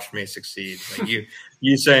watched me succeed.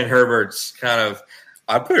 You saying Herbert's kind of,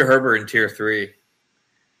 I put Herbert in tier 3.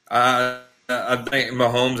 I think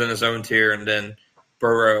Mahomes in his own tier, and then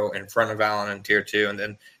Burrow in front of Allen in tier 2, and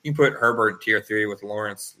then you put Herbert in tier 3 with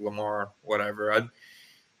Lawrence, Lamar, whatever.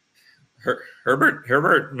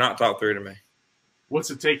 Herbert not top 3 to me. What's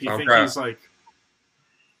it take? You think he's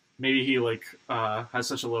maybe he has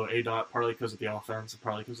such a low ADOT, partly because of the offense, and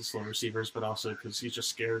partly because of slow receivers, but also because he's just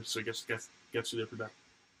scared, so he gets through the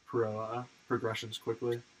progressions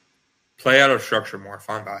quickly. Play out of structure more,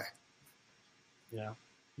 fine by. Yeah,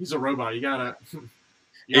 he's a robot. You gotta.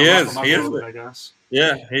 He is. I guess.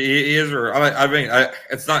 Yeah, he is. I mean,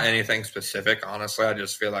 it's not anything specific, honestly. I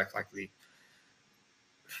just feel like the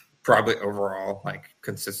probably overall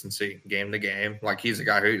consistency game to game. He's a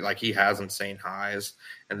guy who he has insane highs,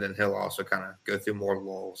 and then he'll also kind of go through more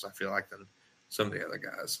lulls, I feel than some of the other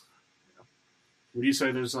guys. Yeah. Would you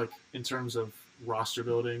say there's in terms of roster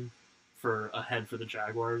building for ahead for the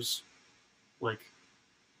Jaguars,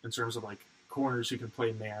 in terms of corners who can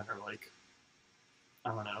play man, or I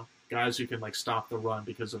don't know, guys who can stop the run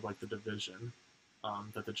because of the division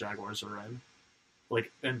that the Jaguars are in?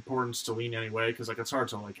 Importance to lean anyway, because it's hard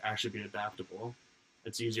to actually be adaptable.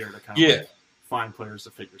 It's easier to kind of find players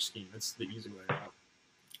to fit your scheme. It's the easy way out.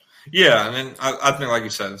 Yeah, and then I think, like you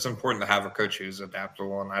said, it's important to have a coach who's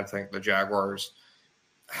adaptable, and I think the Jaguars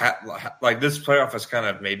this playoff has kind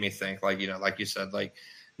of made me think, like you said,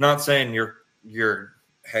 not saying your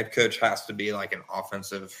head coach has to be an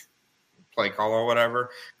offensive play call or whatever,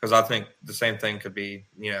 because I think the same thing could be,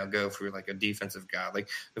 go for a defensive guy.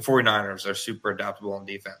 The 49ers are super adaptable on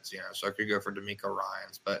defense, so I could go for DeMeco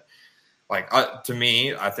Ryans. But to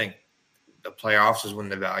me, I think the playoffs is when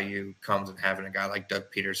the value comes in having a guy like Doug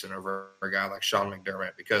Peterson over a guy like Sean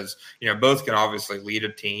McDermott, because, both can obviously lead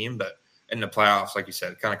a team, but in the playoffs, like you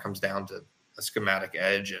said, it kind of comes down to a schematic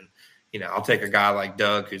edge. And, I'll take a guy like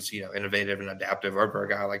Doug who's, innovative and adaptive over a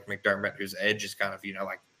guy like McDermott whose edge is kind of,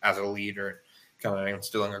 as a leader, kind of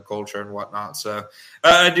instilling a culture and whatnot. So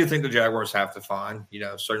I do think the Jaguars have to find,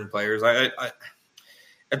 certain players.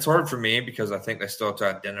 It's hard for me because I think they still have to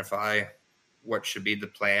identify what should be the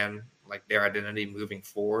plan, their identity moving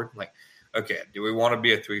forward. Okay, do we want to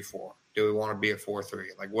be a 3-4? Do we want to be a 4-3?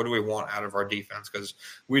 What do we want out of our defense? Because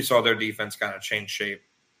we saw their defense kind of change shape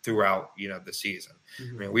throughout, the season.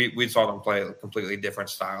 Mm-hmm. I mean, we saw them play a completely different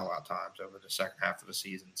style at times over the second half of the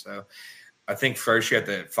season. So I think first you have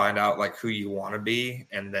to find out who you want to be,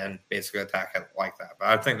 and then basically attack it like that. But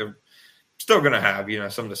I think they're still going to have,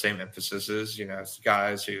 some of the same emphases,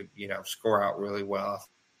 guys who, score out really well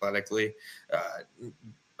athletically.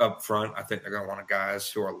 Up front, I think they're going to want guys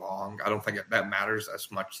who are long. I don't think that matters as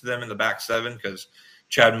much to them in the back seven, because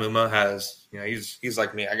Chad Muma has, he's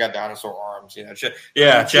like me. I got dinosaur arms, Chad,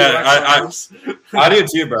 I do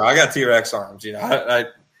too, bro. I got T-Rex arms.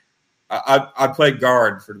 I played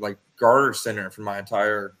guard or center for my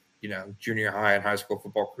entire, junior high and high school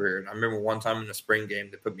football career. And I remember one time in the spring game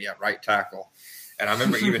they put me at right tackle, and I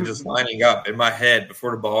remember even just lining up in my head before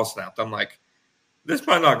the ball snapped. I'm like, this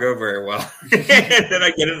might not go very well. And then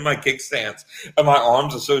I get into my kick stance, and my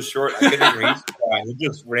arms are so short I couldn't reach the guy. He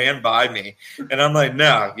just ran by me, and I'm like,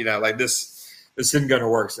 no, like this isn't going to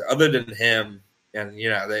work. So other than him, and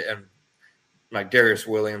like Darius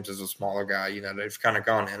Williams is a smaller guy. They've kind of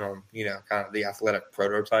gone in on kind of the athletic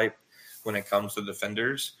prototype when it comes to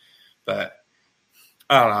defenders, but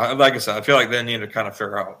I don't know. Like I said, I feel like they need to kind of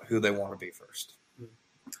figure out who they want to be first.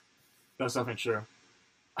 That's definitely true.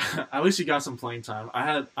 At least he got some playing time.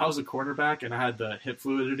 I was a quarterback, and I had the hip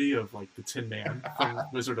fluidity of like the Tin Man from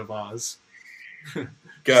Wizard of Oz. Didn't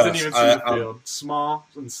even see the field. Small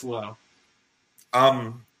and slow.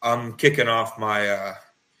 I'm kicking off my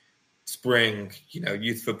spring,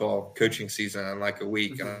 youth football coaching season in like a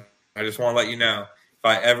week, and I just want to let you know, if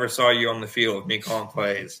I ever saw you on the field, me calling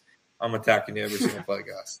plays, I'm attacking you every single play,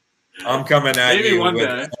 guys. I'm coming at Maybe you. One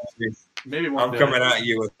day. I'm coming at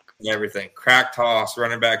you with everything. Crack toss,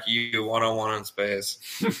 running back you, one-on-one in space.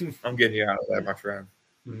 I'm getting you out of there, my friend.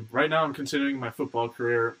 Right now I'm continuing my football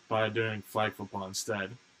career by doing flag football instead.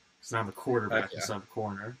 Because now I'm a quarterback instead of a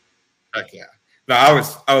corner. Heck yeah. No, I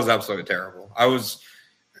was absolutely terrible. I was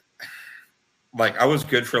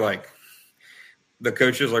good for like the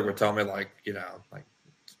coaches would tell me like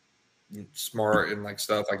smart and like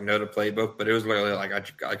stuff like know the playbook, but it was literally like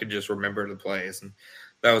I could just remember the plays, and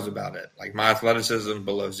that was about it. Like my athleticism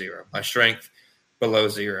below 0, my strength below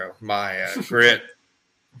 0, my grit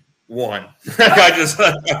 1. I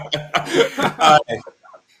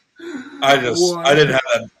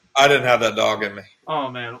didn't have that dog in me.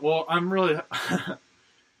 Oh man, well I'm really.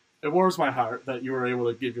 It warms my heart that you were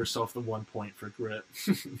able to give yourself the 1 point for grit.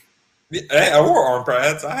 Hey, I wore arm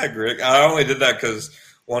pads. I had grit. I only did that because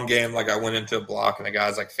one game, like I went into a block and a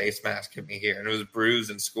guy's like face mask hit me here, and it was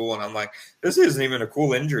bruised in school. And I'm like, this isn't even a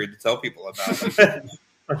cool injury to tell people about.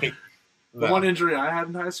 The one injury I had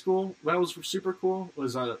in high school that was super cool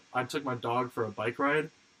was I took my dog for a bike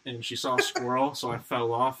ride, and she saw a squirrel, so I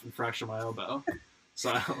fell off and fractured my elbow.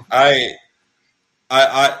 So I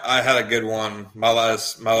had a good one. My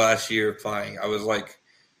last year playing, I was like.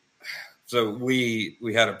 So we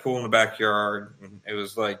had a pool in the backyard, and it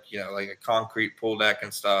was like like a concrete pool deck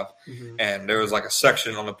and stuff. Mm-hmm. And there was like a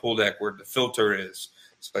section on the pool deck where the filter is.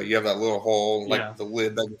 So you have that little hole, like the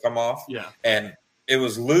lid that can come off. Yeah. And it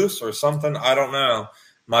was loose or something. I don't know.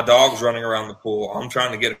 My dog's running around the pool. I'm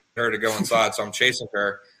trying to get her to go inside, so I'm chasing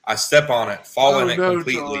her. I step on it, fall in it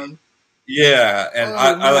completely. John. Yeah, and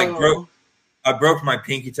I broke my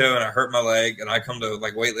pinky toe and I hurt my leg, and I come to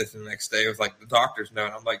like weightlifting the next day with like the doctor's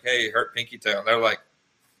note. I'm like, hey, hurt pinky toe. And they're like,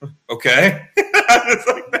 okay. It's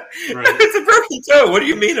like, right. It's a broken toe. What do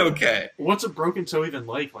you mean, okay? What's a broken toe even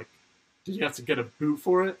like? Like, did you have to get a boot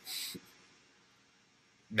for it?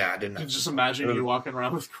 Nah, I didn't. Just imagine you walking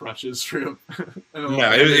around with crutches for no,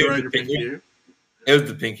 it was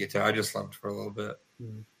the pinky toe. I just slumped for a little bit.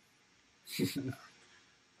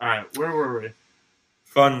 All right, where were we?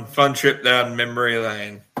 Fun trip down memory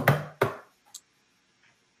lane. All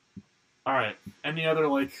right. Any other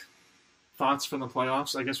thoughts from the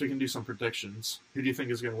playoffs? I guess we can do some predictions. Who do you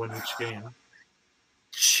think is going to win each game?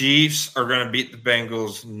 Chiefs are going to beat the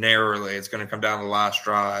Bengals narrowly. It's going to come down to the last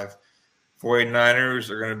drive. 49ers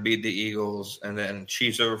are going to beat the Eagles, and then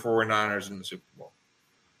Chiefs over 49ers in the Super Bowl.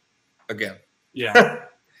 Again. Yeah.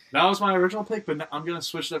 That was my original pick, but I'm going to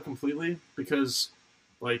switch it up completely because,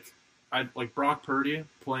 I like Brock Purdy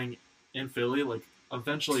playing in Philly.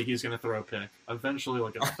 Eventually he's going to throw a pick. Eventually,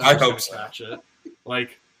 I hope so. Catch it.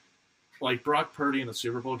 Like Brock Purdy in the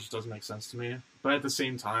Super Bowl just doesn't make sense to me. But at the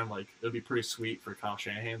same time, it would be pretty sweet for Kyle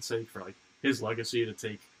Shanahan's sake, for his legacy to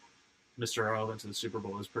take Mr. Irrelevant to the Super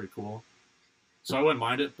Bowl is pretty cool. So I wouldn't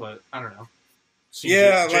mind it, but I don't know.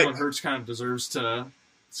 Jalen Hurts kind of deserves to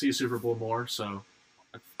see a Super Bowl more, so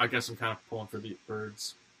I guess I'm kind of pulling for the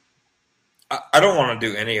Birds. I don't want to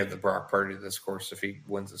do any of the Brock Purdy discourse if he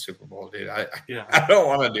wins the Super Bowl, dude. I don't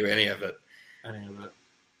want to do any of it.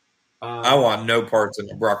 I want no parts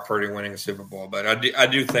in Brock Purdy winning a Super Bowl, but I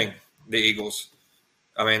do think the Eagles,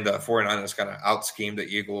 the 49ers kind of out-schemed the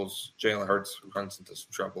Eagles. Jalen Hurts runs into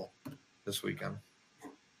some trouble this weekend.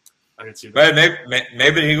 I can see that.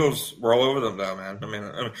 Maybe the Eagles roll over them, though, man.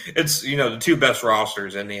 It's, the two best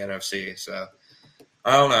rosters in the NFC, so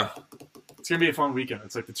I don't know. It's going to be a fun weekend.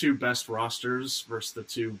 It's the two best rosters versus the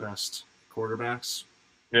two best quarterbacks.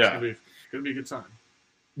 Yeah. It's going to be a good time.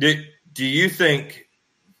 Do you think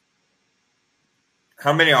 –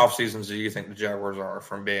 how many off seasons do you think the Jaguars are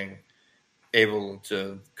from being able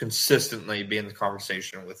to consistently be in the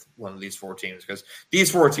conversation with one of these four teams? Because these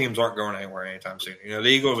four teams aren't going anywhere anytime soon. The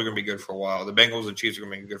Eagles are going to be good for a while. The Bengals and Chiefs are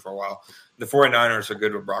going to be good for a while. The 49ers are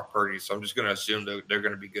good with Brock Purdy, so I'm just going to assume that they're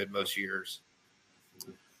going to be good most years.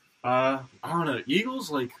 I don't know.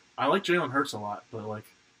 Eagles, like, I like Jalen Hurts a lot, but, like,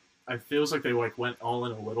 it feels like they, like, went all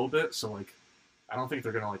in a little bit, so, like, I don't think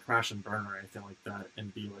they're going to, like, crash and burn or anything like that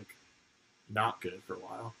and be, like, not good for a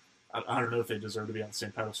while. I don't know if they deserve to be on the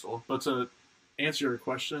same pedestal. But to answer your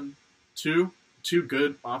question, two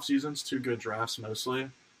good off seasons, 2 good drafts mostly,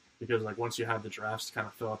 because like once you have the drafts to kind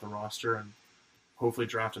of fill out the roster and hopefully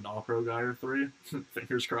draft an all-pro guy or 3,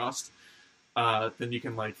 fingers crossed, then you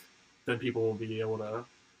can then people will be able to,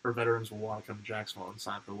 or veterans will want to come to Jacksonville and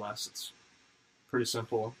sign for less. It's pretty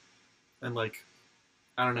simple, and like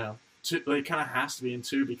I don't know, it kind of has to be in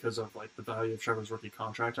 2 because of like the value of Trevor's rookie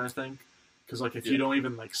contract, I think. Because, like, if you don't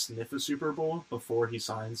even, like, sniff a Super Bowl before he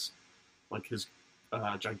signs, like, his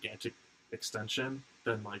gigantic extension,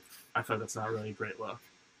 then, like, I thought that's not really a great look.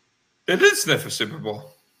 They did sniff a Super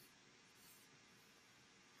Bowl.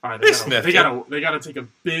 All right, they gotta take a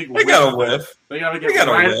big whiff. They got a whiff. They gotta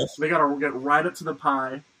get right up to the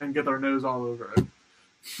pie and get their nose all over it.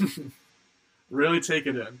 Really take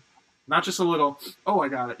it in. Not just a little, oh, I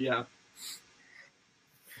got it, yeah.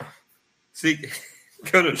 See...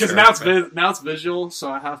 Because now it's visual, so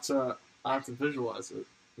I have to visualize it.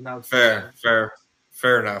 Now it's fair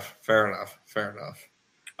enough.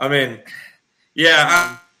 I mean,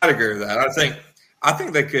 yeah, I'd agree with that. I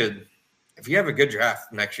think they could, if you have a good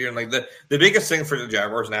draft next year, and like the biggest thing for the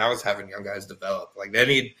Jaguars now is having young guys develop. Like they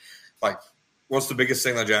need, like, what's the biggest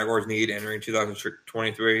thing the Jaguars need entering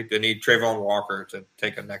 2023? They need Trayvon Walker to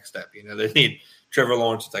take a next step. You know, they need Trevor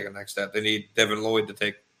Lawrence to take a next step. They need Devin Lloyd to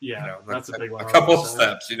take. Yeah, that's a big one. A couple of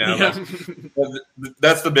steps, you know. Yeah.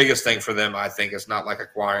 That's the biggest thing for them, I think. It's not like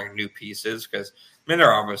acquiring new pieces because, I mean,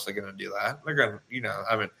 they're obviously going to do that. They're going to,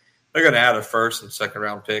 they're going to add a first and second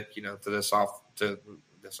round pick, you know, to this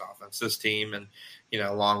offense, this team, and you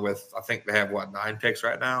know, along with I think they have 9 picks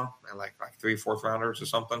right now, and like 3 fourth rounders or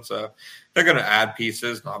something. So they're going to add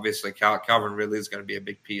pieces, and obviously Calvin Ridley is going to be a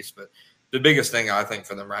big piece, but. The biggest thing I think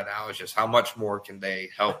for them right now is just how much more can they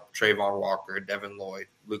help Trayvon Walker, Devin Lloyd,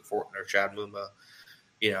 Luke Fortner, Chad Muma.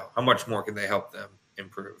 You know, how much more can they help them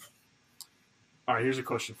improve? All right, here's a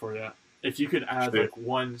question for you. If you could add like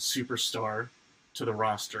one superstar to the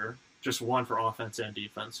roster, just one for offense and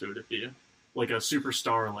defense, who would it be? Like a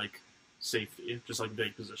superstar, like safety, just like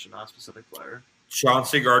big position, not a specific player.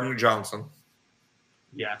 Chauncey Gardner-Johnson.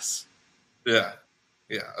 Yes. Yeah.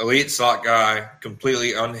 Yeah, elite slot guy,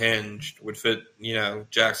 completely unhinged, would fit, you know,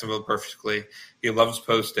 Jacksonville perfectly. He loves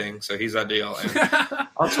posting, so he's ideal. And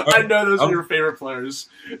I know those are your favorite players.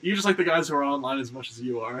 You just like the guys who are online as much as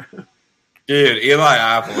you are. Dude, Eli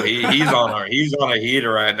Apple, he's on a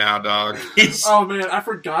heater right now, dog. Oh man, I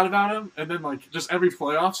forgot about him. And then like just every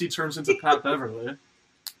playoffs, he turns into Pat Beverly.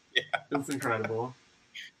 Yeah, it's incredible.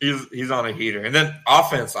 He's on a heater, and then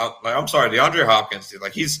offense. I'm sorry, DeAndre Hopkins, dude.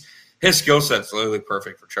 Like his skill set's literally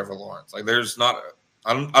perfect for Trevor Lawrence. Like there's not,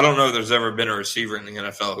 I don't know if there's ever been a receiver in the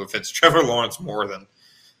NFL who fits Trevor Lawrence more than,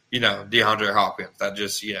 you know, DeAndre Hopkins. That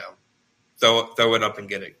just, you know, throw it up and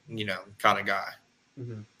get it, you know, kind of guy.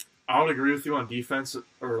 Mm-hmm. I would agree with you on defense,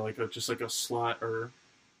 or like just like a slot or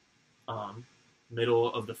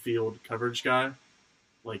middle of the field coverage guy,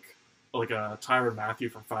 like a Tyrann Mathieu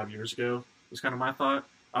from 5 years ago was kind of my thought.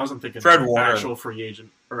 I wasn't thinking Fred Warner. Actual free agent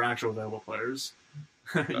or actual available players.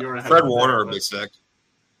 Fred Warner would be sick.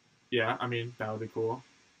 Yeah, I mean that would be cool.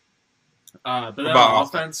 But then on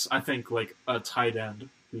offense, I think like a tight end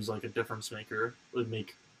who's like a difference maker would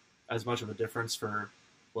make as much of a difference for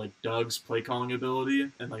like Doug's play calling ability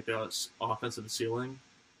and like the offensive ceiling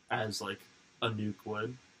as like a nuke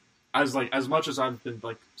would. As much as I've been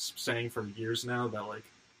like saying for years now that like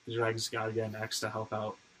the Jags got to get next to help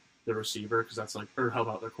out the receiver because that's like, or help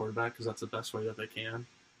out their quarterback because that's the best way that they can.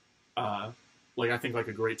 Like I think like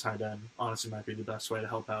a great tight end honestly might be the best way to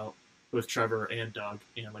help out with Trevor and Doug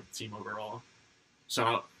and like the team overall.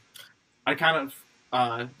 So I kind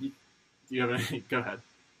of do you have any? Go ahead.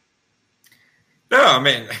 No, I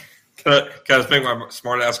mean, can I just make my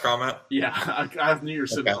smart ass comment? Yeah, I knew you were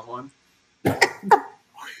sitting on one.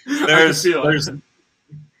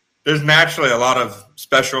 There's naturally a lot of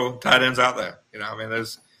special tight ends out there. You know, I mean,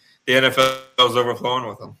 the NFL's overflowing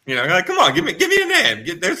with them. You know, like, come on, give me a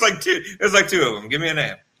name. There's like two of them. Give me a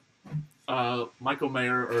name. Michael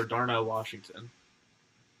Mayer or Darnell Washington.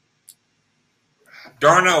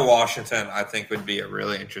 Darnell Washington, I think, would be a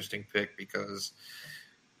really interesting pick because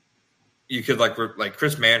you could like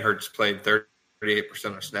Chris Manhertz played 38%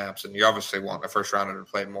 of snaps, and you obviously want a first rounder to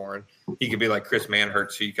play more. And he could be like Chris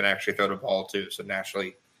Manhertz, who you can actually throw the ball to. So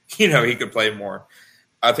naturally, you know, he could play more.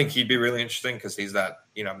 I think he'd be really interesting because he's that,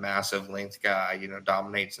 you know, massive length guy, you know,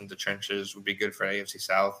 dominates in the trenches, would be good for AFC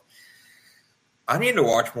South. I need to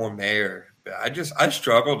watch more Mayer I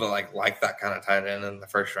struggle to like that kind of tight end in the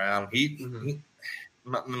first round.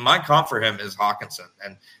 My comp for him is Hawkinson,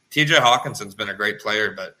 and TJ Hawkinson's been a great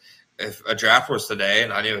player, but if a draft was today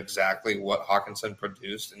and I knew exactly what Hawkinson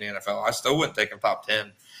produced in the NFL, I still wouldn't take him top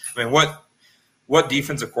 10. I mean, what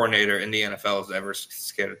defensive coordinator in the NFL is ever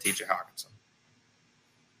scared of TJ Hawkinson?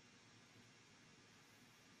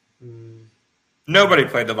 Nobody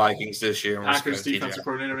played the Vikings this year. Packers defensive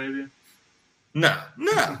coordinator, maybe? No.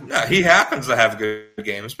 He happens to have good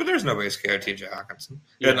games, but there's nobody scared of TJ Hawkinson.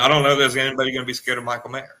 Yeah. And I don't know if there's anybody going to be scared of Michael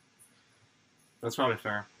Mayer. That's probably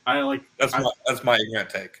fair. That's my ignorant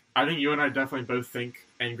take. I think you and I definitely both think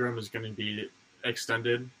Ingram is going to be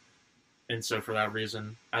extended. And so for that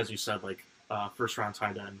reason, as you said, like first round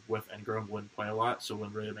tight end with Ingram wouldn't play a lot, so it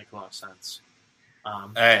wouldn't really make a lot of sense.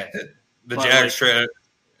 The Jags traded.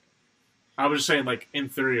 I was just saying, like, in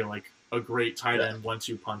theory, like a great tight end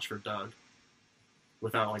 1-2 punch for Doug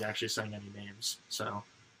without like actually saying any names. So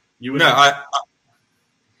you would I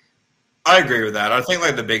agree with that. I think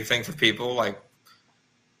like the big thing for people, like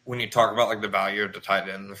when you talk about like the value of the tight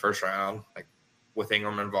end in the first round, like with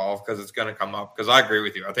Ingram involved, because it's going to come up. Because I agree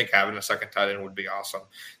with you. I think having a second tight end would be awesome.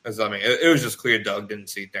 Because I mean, it was just clear Doug didn't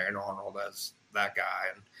see Darren Arnold as that guy,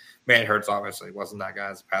 and Man Hurts obviously wasn't that guy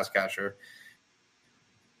as a pass catcher.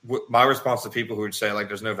 My response to people who would say like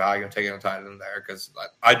there's no value in taking a tight end there, because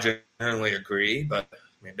I generally agree, but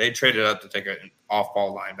I mean they traded up to take an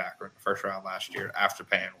off-ball linebacker in the first round last year after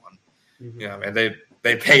paying one. Mm-hmm. You know, and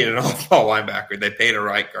they paid an off-ball linebacker, they paid a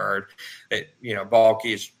right guard.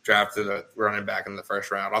 Balky's drafted a running back in the first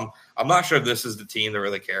round. I'm not sure this is the team that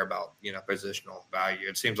really care about positional value.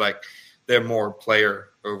 It seems like they're more player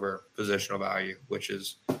over positional value, which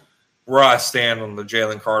is where I stand on the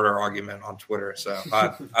Jalen Carter argument on Twitter. So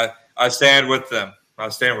I stand with them. I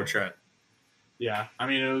stand with Trent. Yeah, I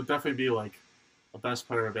mean, it would definitely be like a best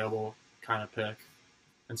player available kind of pick.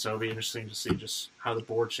 And so it'll be interesting to see just how the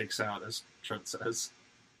board shakes out, as Trent says,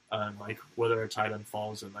 and like whether a tight end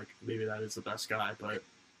falls and like maybe that is the best guy. But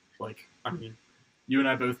like, I mean, you and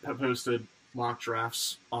I both posted mock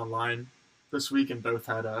drafts online this week and both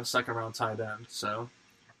had a second round tight end. So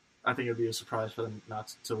I think it would be a surprise for them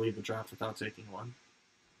not to leave the draft without taking one.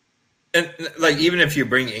 And like, even if you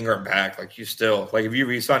bring Ingram back, like you still like if you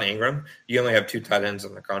re-sign Ingram, you only have 2 tight ends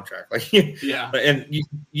in the contract. Like, yeah, and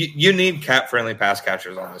you need cap-friendly pass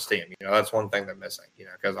catchers on this team. That's one thing they're missing.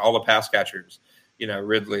 Because all the pass catchers,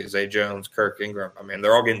 Ridley, Zay Jones, Kirk, Ingram. I mean,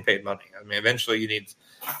 they're all getting paid money. I mean, eventually you need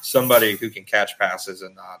somebody who can catch passes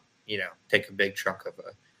and not, take a big chunk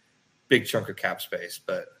of cap space.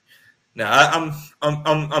 But no,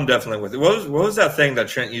 I'm definitely with it. What was that thing that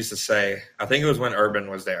Trent used to say? I think it was when Urban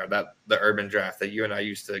was there, that the Urban draft that you and I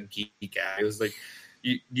used to geek at. It was like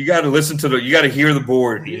you got to listen to you got to hear the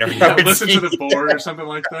board. Listen to the board or something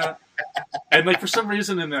like that. And like for some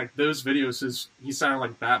reason in like those videos, he sounded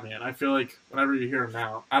like Batman. I feel like whenever you hear him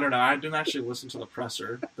now, I don't know. I didn't actually listen to the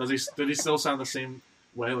presser. Did he still sound the same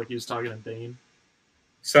way, like he was talking to Dane?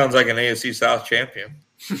 Sounds like an AFC South champion.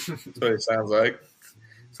 That's what it sounds like.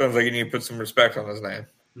 Sounds like you need to put some respect on his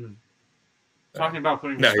name. Talking about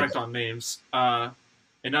putting respect on names,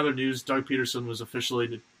 in other news, Doug Peterson was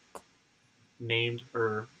officially named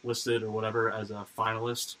or listed or whatever as a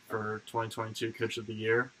finalist for 2022 Coach of the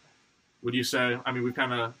Year. Would you say? I mean, we've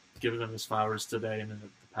kind of given him his flowers today and in the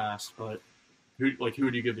past, but who would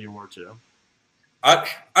you give the award to? I'd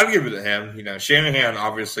give it to him. Shanahan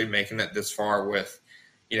obviously making it this far with,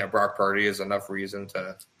 Brock Purdy is enough reason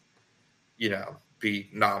to, be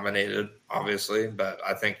nominated, obviously. But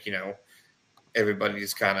I think,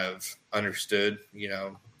 everybody's kind of understood,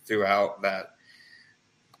 throughout that,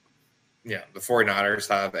 the 49ers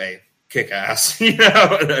have a kick-ass,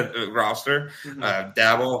 roster. Mm-hmm.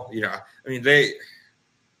 Dabble, I mean, they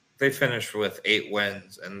finished with 8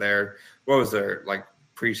 wins, and what was their, like,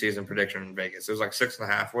 preseason prediction in Vegas? It was like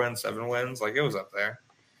 6.5 wins, 7 wins. Like, it was up there,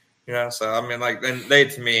 So, I mean, like, then they,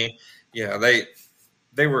 to me,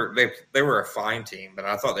 they were a fine team, but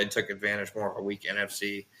I thought they took advantage more of a weak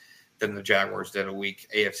NFC than the Jaguars did a weak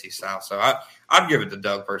AFC South. So I'd give it to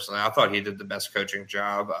Doug personally. I thought he did the best coaching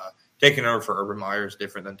job. Taking over for Urban Meyer is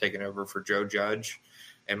different than taking over for Joe Judge,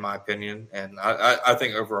 in my opinion. And I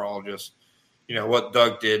think overall, just what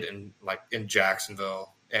Doug did in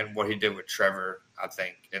Jacksonville and what he did with Trevor, I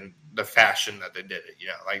think, and the fashion that they did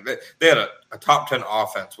it. They had a top 10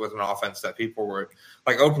 offense with an offense that people were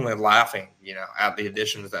like openly laughing, at the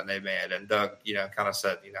additions that they made. And Doug, kind of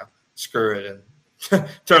said, screw it and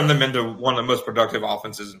turned them into one of the most productive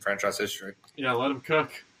offenses in franchise history. Yeah, let him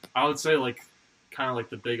cook. I would say kind of like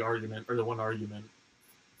the big argument or the one argument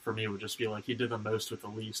for me would just be like he did the most with the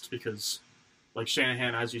least, because like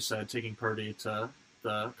Shanahan, as you said, taking Purdy to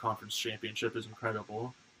the conference championship is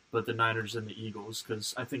incredible. But the Niners and the Eagles,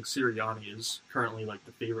 because I think Sirianni is currently like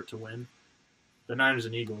the favorite to win. The Niners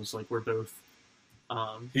and Eagles, like, were both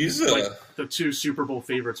He's like the two Super Bowl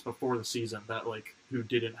favorites before the season that like who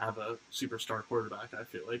didn't have a superstar quarterback. I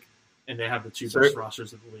feel like, and they have the two best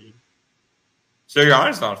rosters in the league.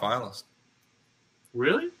 Sirianni's not a finalist.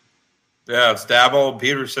 Really? Yeah, it's Dabble,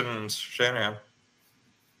 Peterson, and Shanahan.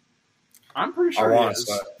 I'm pretty sure he is.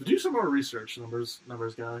 Do some more research, numbers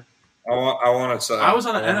guy. I want to say. I was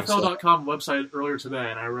on the NFL.com website earlier today,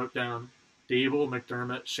 and I wrote down Dable,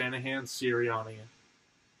 McDermott, Shanahan, Sirianni,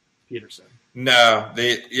 Peterson. No,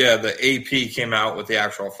 the AP came out with the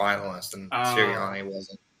actual finalist, and Sirianni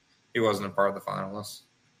wasn't. He wasn't a part of the finalists.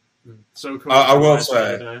 So cool. I will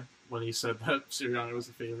say when he said that Sirianni was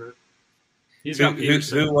the favorite, he's got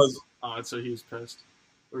Peterson. Who was? So he was pissed.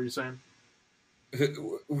 What were you saying?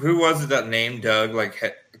 Who was it that named Doug like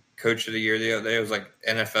Coach of the Year the other day? It was like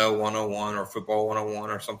NFL 101 or Football 101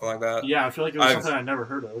 or something like that. Yeah, I feel like it was something I never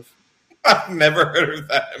heard of. I've never heard of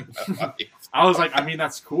that in my life. I was like, I mean,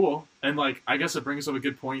 that's cool. And, like, I guess it brings up a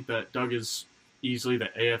good point that Doug is easily the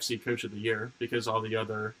AFC Coach of the Year because all the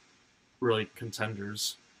other really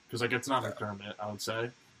contenders, because, like, it's not McDermott, I would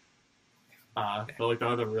say. But, like, the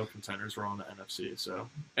other real contenders were on the NFC. So,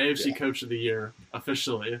 AFC Coach of the Year,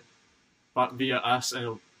 officially, but via us and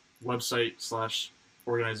a website /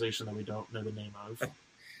 organization that we don't know the name of.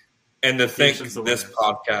 And to think this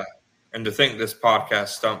podcast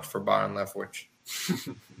stumped for Byron Leftwich.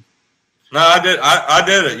 No, I did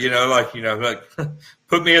it. Like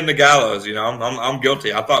put me in the gallows. I'm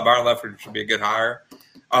guilty. I thought Byron Leftwich should be a good hire.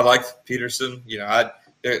 I liked Peterson. I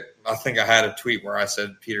think I had a tweet where I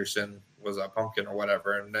said Peterson was a pumpkin or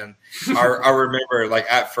whatever, and then I remember like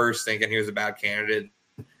at first thinking he was a bad candidate,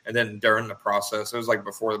 and then during the process, it was like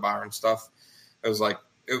before the Byron stuff. It was like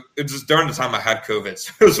it was just during the time I had COVID.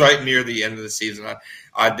 So it was right near the end of the season.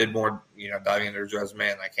 I did more, diving into his resume,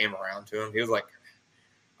 and I came around to him. He was like,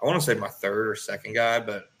 I want to say my third or second guy,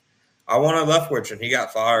 but I wanted Leftwich, and he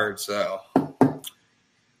got fired. So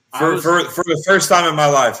for the first time in my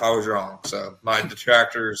life, I was wrong. So my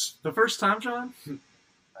detractors. The first time, John? Yeah,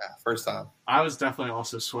 first time. I was definitely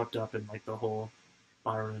also swept up in like the whole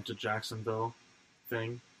Byron into Jacksonville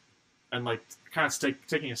thing. And, like, kind of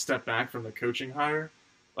taking a step back from the coaching hire,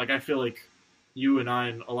 like, I feel like you and I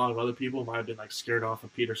and a lot of other people might have been, like, scared off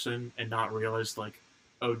of Peterson and not realized, like,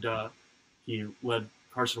 oh, duh, he led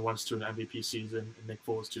Carson Wentz to an MVP season and Nick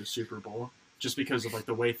Foles to a Super Bowl. Just because of, like,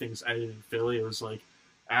 the way things ended in Philly, it was like,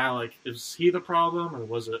 is he the problem or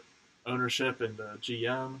was it ownership and the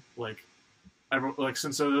GM?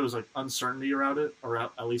 Since there was, like, uncertainty around it, or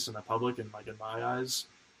at least in the public and, like, in my eyes,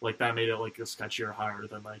 like, that made it, like, a sketchier hire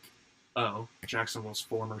than, like, Jacksonville's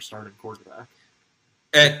former starting quarterback.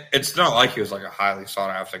 And it's not like he was like a highly sought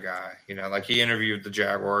after guy. Like he interviewed the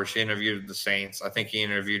Jaguars, he interviewed the Saints. I think he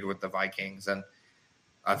interviewed with the Vikings. And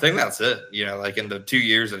I think that's it, like in the 2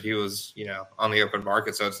 years that he was, on the open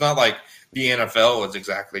market. So it's not like the NFL was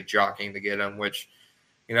exactly jockeying to get him, which,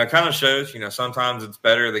 it kind of shows, sometimes it's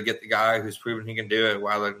better to get the guy who's proven he can do it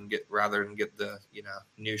rather than get the,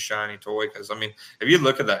 new shiny toy. Because, I mean, if you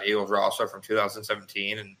look at that Eagles roster from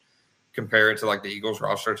 2017 and compare it to like the Eagles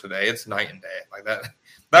roster today, it's night and day. Like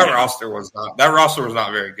that roster was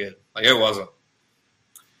not very good. Like it wasn't.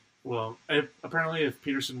 Well, apparently if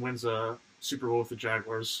Peterson wins a Super Bowl with the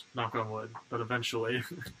Jaguars, knock on wood, but eventually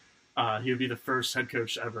he would be the first head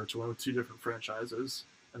coach ever to win with two different franchises.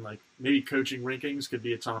 And like maybe coaching rankings could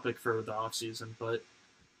be a topic for the offseason, but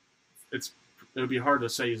it would be hard to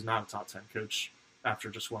say he's not a top 10 coach after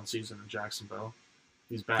just one season in Jacksonville.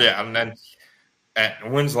 He's bad. Yeah, and then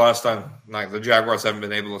when's the last time like the Jaguars haven't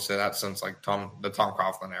been able to say that since like the Tom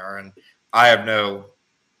Coughlin era, and I have no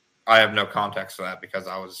context for that because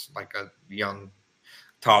I was like a young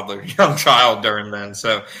child during then,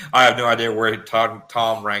 so I have no idea where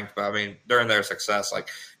Tom ranked. But I mean, during their success, like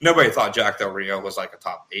nobody thought Jack Del Rio was like a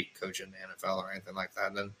top 8 coach in the NFL or anything like that.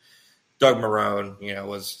 And then Doug Marrone,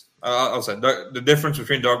 was I'll say the difference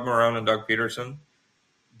between Doug Marrone and Doug Peterson.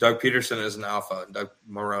 Doug Peterson is an alpha, and Doug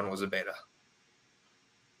Marrone was a beta.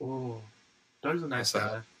 Oh, Doug's a nice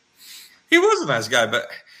guy. He was a nice guy, but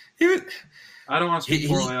I don't want to speak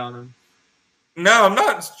poorly on him. No, I'm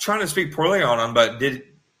not trying to speak poorly on him, but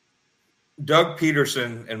Doug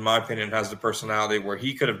Peterson, in my opinion, has the personality where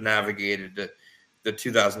he could have navigated the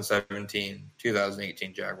 2017,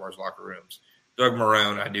 2018 Jaguars locker rooms. Doug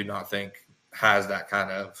Marrone, I do not think, has that kind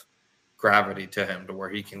of gravity to him to where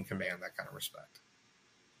he can command that kind of respect.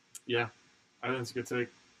 Yeah, I think it's a good take.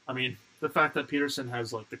 I mean, the fact that Peterson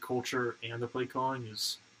has like the culture and the play calling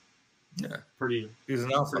is Yeah. He's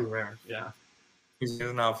an alpha. Pretty rare, yeah. He's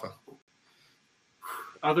an alpha.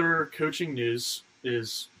 Other coaching news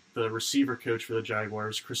is the receiver coach for the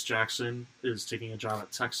Jaguars, Chris Jackson, is taking a job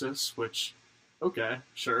at Texas, which, okay,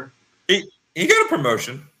 sure. He got a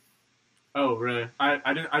promotion. Oh, really?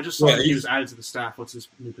 I just saw that he was added to the staff. What's his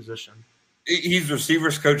new position? He's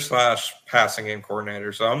receivers coach / passing game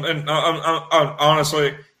coordinator. So I'm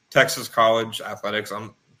honestly, Texas college athletics.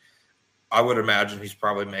 I would imagine he's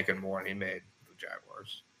probably making more than he made the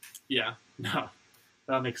Jaguars. Yeah, no,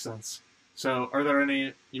 that makes sense. So, are there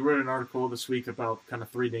any? You wrote an article this week about kind of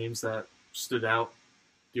 3 names that stood out.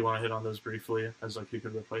 Do you want to hit on those briefly as like who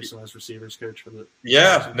could replace him as receivers coach for the?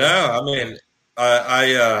 Yeah, no, I mean,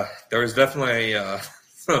 there was definitely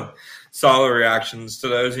some solid reactions to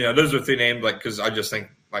those. You know, those are 3 names, like, because I just think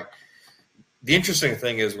like the interesting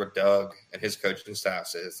thing is with Doug and his coaching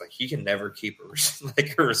staff is like he can never keep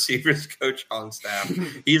a receivers coach on staff.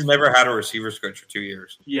 He's never had a receivers coach for 2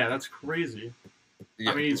 years. Yeah, that's crazy.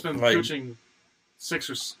 Yeah, I mean, he's been coaching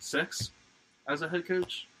 6 as a head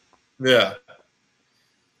coach. Yeah.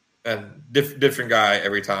 And different guy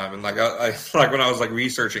every time. And like I like when I was like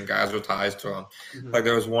researching guys with ties to him, like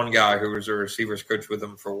there was one guy who was a receivers coach with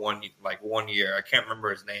him for 1 year. I can't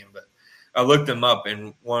remember his name, but I looked him up,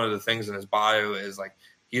 and one of the things in his bio is like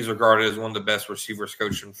he's regarded as one of the best receivers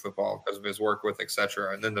coach in football because of his work with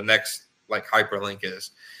etc. And then the next like hyperlink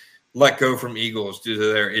is let go from Eagles due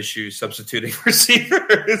to their issues substituting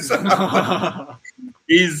receivers.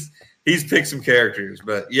 He's picked some characters,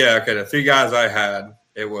 but yeah, okay. The 3 guys I had,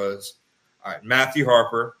 it was all right, Matthew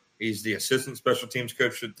Harper. He's the assistant special teams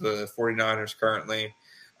coach at the 49ers currently.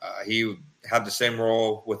 He had the same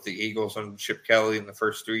role with the Eagles on Chip Kelly in the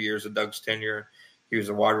first 3 years of Doug's tenure. He was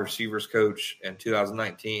a wide receivers coach in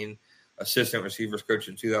 2019, assistant receivers coach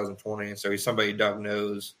in 2020. So he's somebody Doug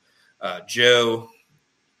knows. Joe,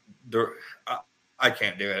 I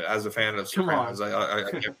can't do it as a fan of Sopranos. I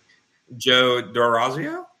can't. Joe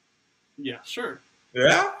D'Orazio? Yeah, sure.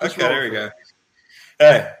 Yeah? Okay, there you go.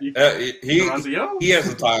 Hey, he has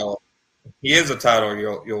a title. He has a title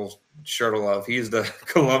you'll sure to love. He's the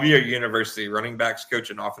Columbia University running backs coach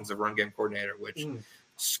and offensive run game coordinator, which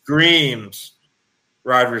screams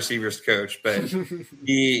wide receivers coach. But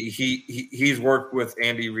he's worked with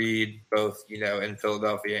Andy Reid both, in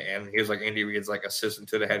Philadelphia, and he was like Andy Reid's like assistant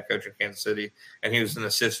to the head coach in Kansas City, and he was an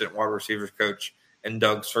assistant wide receivers coach in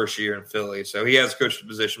Doug's first year in Philly. So he has coached the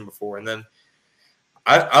position before, and then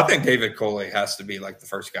I think David Coley has to be like the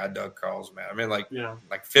first guy Doug calls, man. I mean, like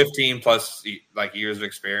 15 plus like years of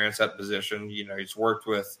experience at position. He's worked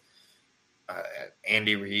with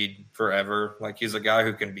Andy Reid forever. Like he's a guy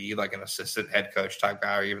who can be like an assistant head coach type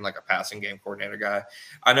guy, or even like a passing game coordinator guy.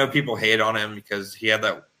 I know people hate on him because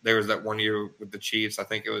there was that 1 year with the Chiefs. I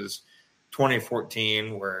think it was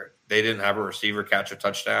 2014 where they didn't have a receiver catch a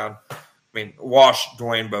touchdown. I mean, Wash,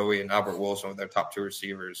 Dwayne Bowie, and Albert Wilson were their top 2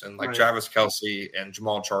 receivers. And, like, Travis Kelce and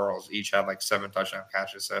Jamal Charles each had, like, 7 touchdown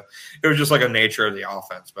catches. So it was just, like, a nature of the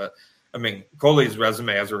offense. But, I mean, Coley's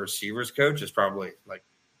resume as a receivers coach is probably, like,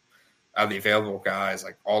 out of the available guys,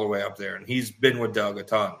 like, all the way up there. And he's been with Doug a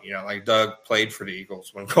ton. Like, Doug played for the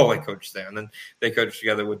Eagles when Coley coached there. And then they coached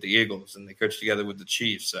together with the Eagles, and they coached together with the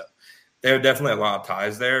Chiefs. So there are definitely a lot of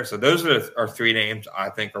ties there. So those are 3 names I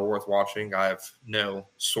think are worth watching. I have no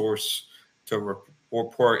source to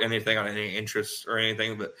report anything on any interest or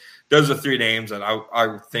anything, but those are 3 names that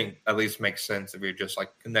I think at least make sense if you're just like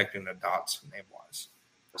connecting the dots name wise.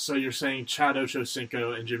 So you're saying Chad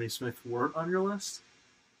Ochocinco and Jimmy Smith weren't on your list?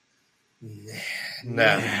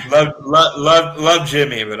 No, love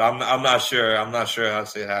Jimmy, but I'm not sure. I'm not sure how to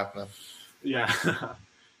see it happening. Yeah,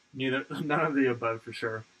 none of the above for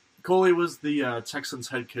sure. Coley was the Texans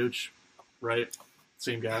head coach, right?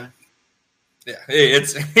 Same guy. Yeah,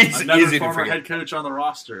 he's another easy former to forget. head coach on the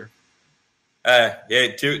roster. Yeah,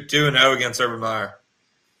 2-0 against Urban Meyer.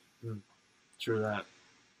 True that.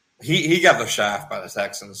 He got the shaft by the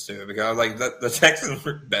Texans too, because like the Texans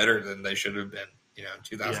were better than they should have been, in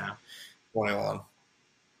 2021.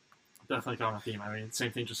 Definitely caught a theme. I mean,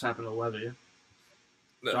 same thing just happened to Levy.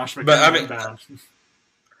 Josh McCown, but I mean,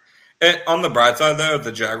 on the bright side though,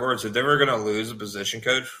 the Jaguars, if they were going to lose a position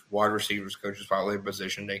coach, wide receivers coach is probably a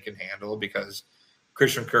position they can handle because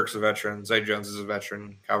Christian Kirk's a veteran, Zay Jones is a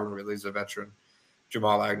veteran, Calvin Ridley's a veteran,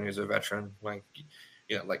 Jamal Agnew's a veteran. Like,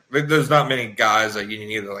 there's not many guys that you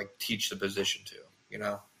need to like teach the position to,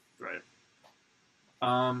 Right.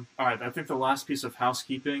 All right. I think the last piece of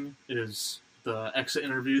housekeeping is the exit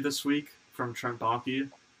interview this week from Trent Baalke.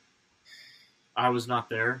 I was not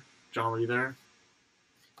there. John, were you there?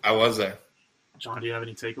 I was there. John, do you have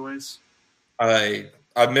any takeaways? I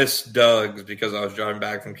I missed Doug's because I was driving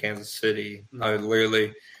back from Kansas City. Mm-hmm. I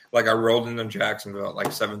literally, I rolled into Jacksonville at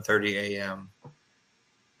 7:30 a.m.,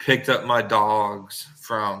 picked up my dogs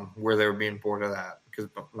from where they were being boarded at because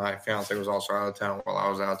my fiance was also out of town while I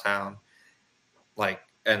was out of town,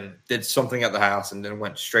 and did something at the house and then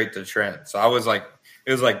went straight to Trent. So I was it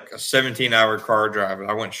was like a 17-hour car drive, and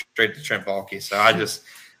I went straight to Trent Baalke. So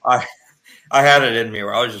I had it in me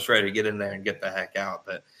where I was just ready to get in there and get the heck out.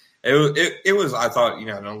 But it was, I thought,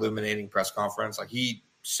 an illuminating press conference. Like he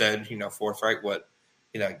said, forthright what,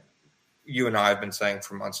 you and I have been saying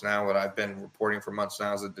for months now, what I've been reporting for months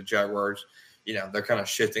now is that the Jaguars, they're kind of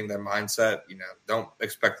shifting their mindset. Don't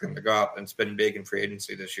expect them to go out and spend big in free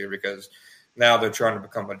agency this year because now they're trying to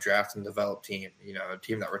become a draft and develop team, a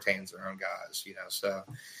team that retains their own guys, So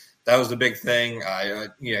that was the big thing.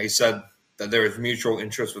 He said that there was mutual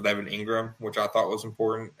interest with Evan Ingram, which I thought was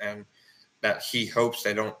important, and that he hopes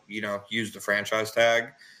they don't, use the franchise tag.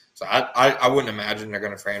 So I wouldn't imagine they're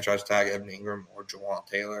going to franchise tag Evan Ingram or Jawan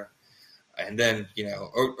Taylor. And then,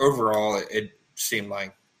 overall, it seemed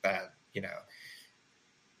like that,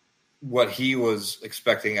 what he was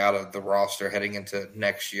expecting out of the roster heading into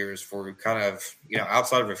next year is for kind of,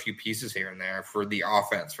 outside of a few pieces here and there, for the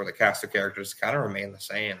offense, for the cast of characters to kind of remain the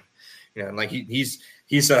same. And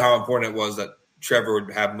he said how important it was that Trevor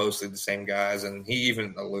would have mostly the same guys, and he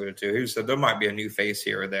even alluded to, he said there might be a new face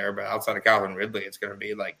here or there, but outside of Calvin Ridley, it's going to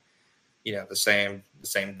be the same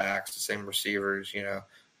backs, the same receivers,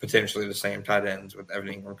 potentially the same tight ends with Evan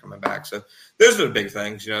Ingram coming back. So those are the big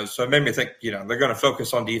things, So it made me think, they're going to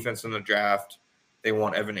focus on defense in the draft. They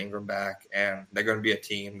want Evan Ingram back, and they're going to be a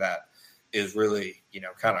team that is really,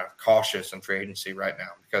 kind of cautious in free agency right now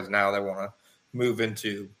because now they want to move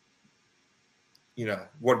into,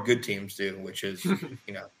 what good teams do, which is,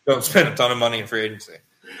 don't spend a ton of money in free agency.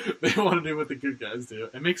 They want to do what the good guys do.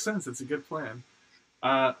 It makes sense. It's a good plan.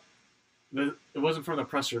 It wasn't from the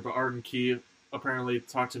presser, but Arden Key apparently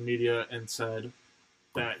talked to media and said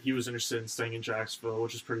that he was interested in staying in Jacksonville,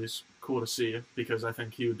 which is pretty cool to see because I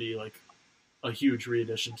think he would be a huge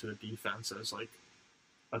re-addition to the defense as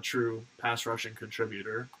a true pass rushing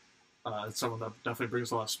contributor. Someone that definitely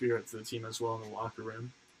brings a lot of spirit to the team as well in the locker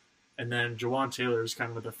room. And then Jawan Taylor is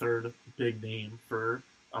kind of the third big name for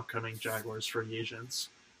upcoming Jaguars free agents.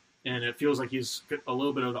 And it feels like he's a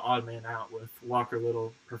little bit of the odd man out with Walker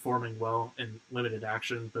Little performing well in limited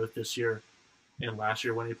action both this year and last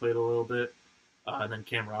year when he played a little bit. And then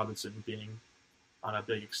Cam Robinson being on a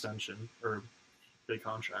big extension or big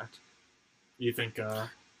contract. You think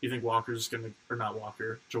Walker's going to, or not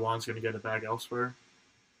Walker, Jawan's going to get a bag elsewhere?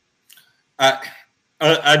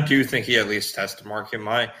 I do think he at least has to mark him.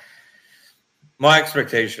 My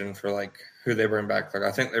expectation for who they bring back,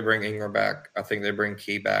 I think they bring Ingram back. I think they bring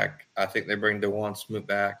Key back. I think they bring DeJuan Smoot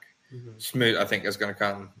back. Mm-hmm. Smoot, I think, is going to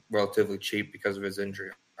come relatively cheap because of his injury,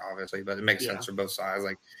 obviously, but it makes sense for both sides.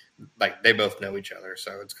 They both know each other,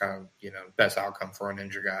 so it's kind of, best outcome for an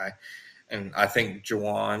injured guy. And I think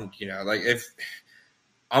Jawan, if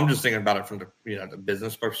I'm just thinking about it from the, the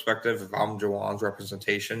business perspective, if I'm Jawan's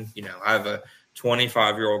representation, I have a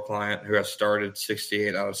 25-year-old client who has started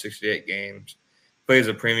 68 out of 68 games, plays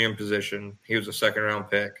a premium position. He was a second-round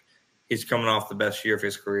pick. He's coming off the best year of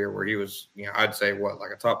his career where he was, I'd say,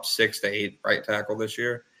 a top 6 to 8 right tackle this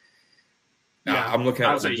year. Yeah, I'm looking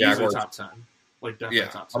at the Jaguars. Top 10. Definitely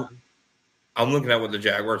top 10. I'm looking at what the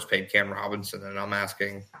Jaguars paid Cam Robinson, and I'm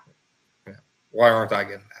asking, why aren't I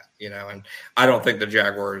getting that? And I don't think the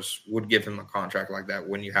Jaguars would give him a contract like that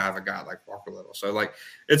when you have a guy like Walker Little. So,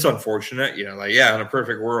 it's unfortunate, in a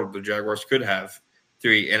perfect world, the Jaguars could have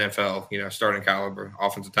 3 NFL, starting caliber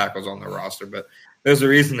offensive tackles on their roster. But there's a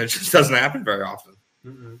reason it just doesn't happen very often.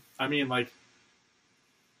 Mm-hmm. I mean,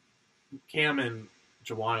 Cam and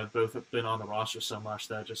Jawan have both been on the roster so much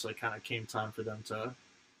that it just, kind of came time for them to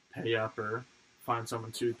pay up or find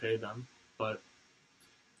someone to pay them. But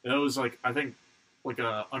it was, I think,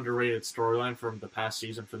 a underrated storyline from the past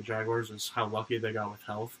season for the Jaguars is how lucky they got with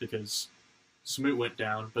health because Smoot went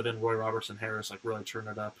down, but then Roy Robertson-Harris really turned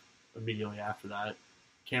it up immediately after that.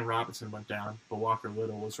 Cam Robinson went down, but Walker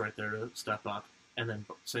Little was right there to step up. And then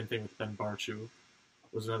same thing with Ben Barchu,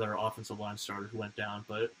 was another offensive line starter who went down,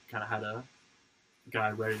 but kind of had a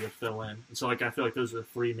guy ready to fill in. And so I feel like those are the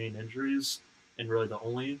 3 main injuries and really the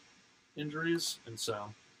only injuries. And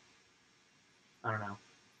so I don't know.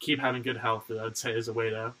 Keep having good health, I'd say, is a way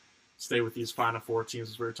to stay with these Final Four teams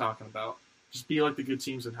as we were talking about. Just be like the good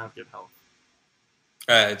teams and have good health.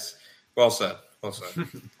 It's well said. Well said.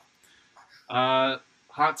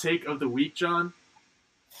 Hot take of the week, John?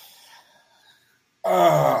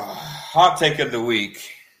 Hot take of the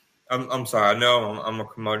week. I'm sorry. I know I'm a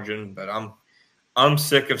curmudgeon, but I'm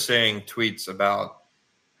sick of seeing tweets about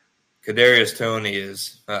Kadarius Toney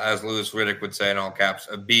is, as Lewis Riddick would say in all caps,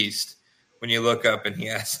 a beast. When you look up and he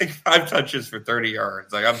has like 5 touches for 30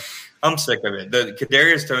 yards, like I'm sick of it. The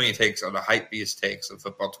Kadarius Toney takes are the hype beast takes of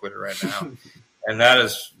football Twitter right now, and that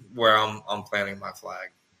is where I'm planting my flag.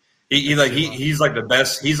 He's like the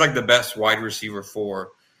best. He's like the best wide receiver for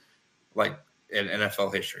like in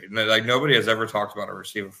NFL history. Like nobody has ever talked about a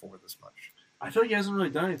receiver for this much. I feel like he hasn't really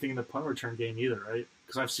done anything in the punt return game either, right?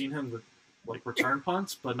 Because I've seen him like return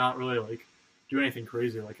punts, but not really like do anything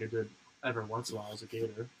crazy like I did every once in a while as a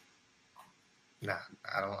Gator. Nah,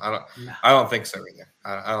 I don't think so either.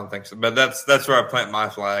 I don't think so. But that's where I plant my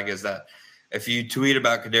flag is that if you tweet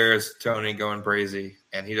about Kadarius Toney going crazy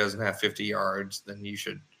and he doesn't have 50 yards, then you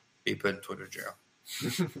should be put in Twitter jail.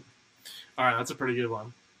 All right, that's a pretty good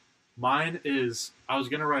one. Mine is I was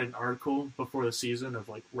going to write an article before the season of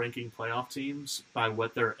like ranking playoff teams by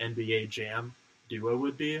what their NBA Jam duo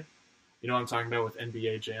would be. You know what I'm talking about with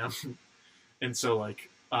NBA Jam? And so like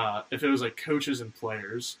if it was like coaches and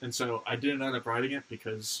players. And so I didn't end up writing it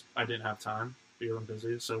because I didn't have time because I'm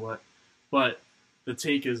busy. So what? But the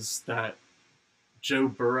take is that Joe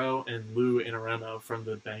Burrow and Lou Anarumo from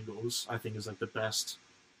the Bengals, I think is like the best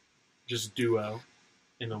just duo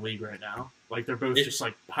in the league right now. Like they're both just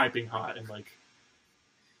like piping hot and like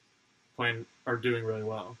playing are doing really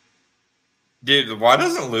well. Dude, why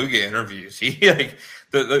doesn't Lou get interviews? He like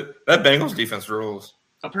that Bengals defense rules.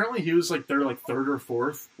 Apparently he was like their like third or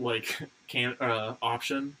fourth like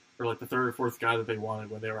option or like the third or fourth guy that they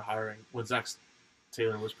wanted when they were hiring when Zach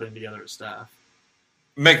Taylor was putting together his staff.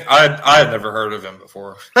 I had never heard of him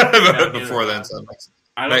before. Before then, so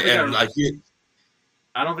I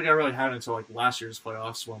don't think I really had it until like last year's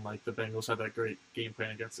playoffs when like the Bengals had that great game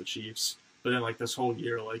plan against the Chiefs. But then like this whole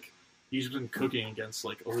year, like he's been cooking against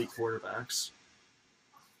like elite quarterbacks.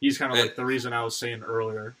 He's kind of like the reason I was saying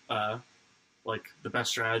earlier, like the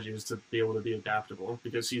best strategy is to be able to be adaptable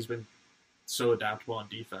because he's been so adaptable on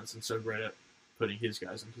defense and so great at putting his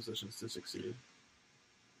guys in positions to succeed.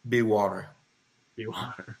 Be water. Be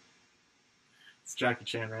water. It's Jackie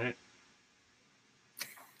Chan, right?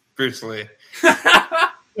 Bruce Lee. All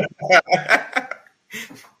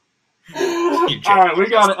right, we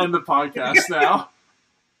got to end the podcast now.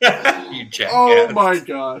 You jackass. Oh my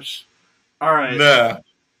gosh. All right. No.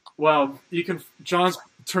 Well, John's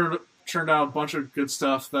turned out a bunch of good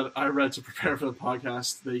stuff that I read to prepare for the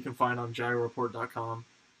podcast that you can find on JaguarReport.com.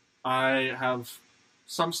 I have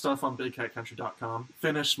some stuff on BigCatCountry.com.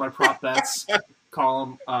 Finished my prop bets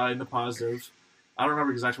column in the positive. I don't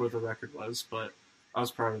remember exactly what the record was, but I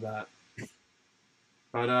was proud of that.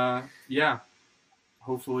 But, yeah.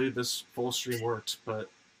 Hopefully this full stream worked, but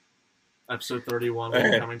episode 31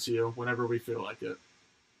 will be coming to you whenever we feel like it.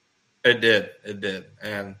 It did.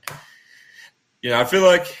 And, I feel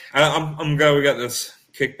like I'm glad we got this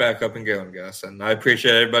kicked back up and going, Gus. And I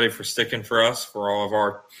appreciate everybody for sticking for us for all of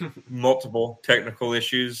our multiple technical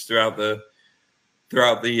issues throughout the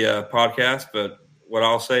podcast. But what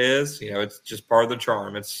I'll say is, it's just part of the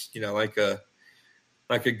charm. It's, like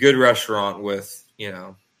a good restaurant with,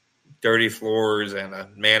 dirty floors and a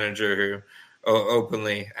manager who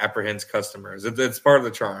openly apprehends customers. It's part of the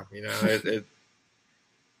charm, It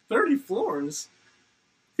 30 floors?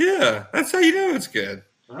 Yeah, that's how you know it's good.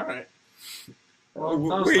 All right. Well,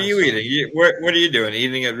 where are you eating? What are you doing?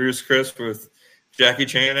 Eating at Roost Chris with Jackie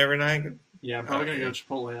Chan every night? Yeah, I'm probably going to go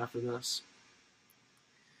Chipotle after this.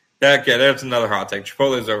 That's another hot take.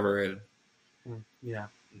 Chipotle's overrated. Yeah.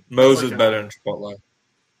 Moe's is better than Chipotle.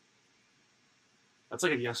 That's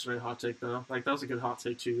like a yesterday hot take, though. Like, that was a good hot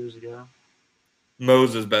take 2 years ago.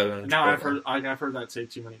 Moe's is better than now Chipotle. I've heard that take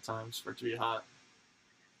too many times for it to be hot.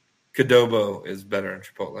 Cadobo is better than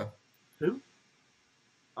Chipotle. Who?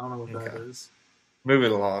 I don't know what that is. Move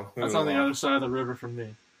it along. That's on the other side of the river from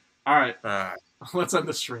me. All right. Let's end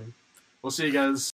the stream. We'll see you guys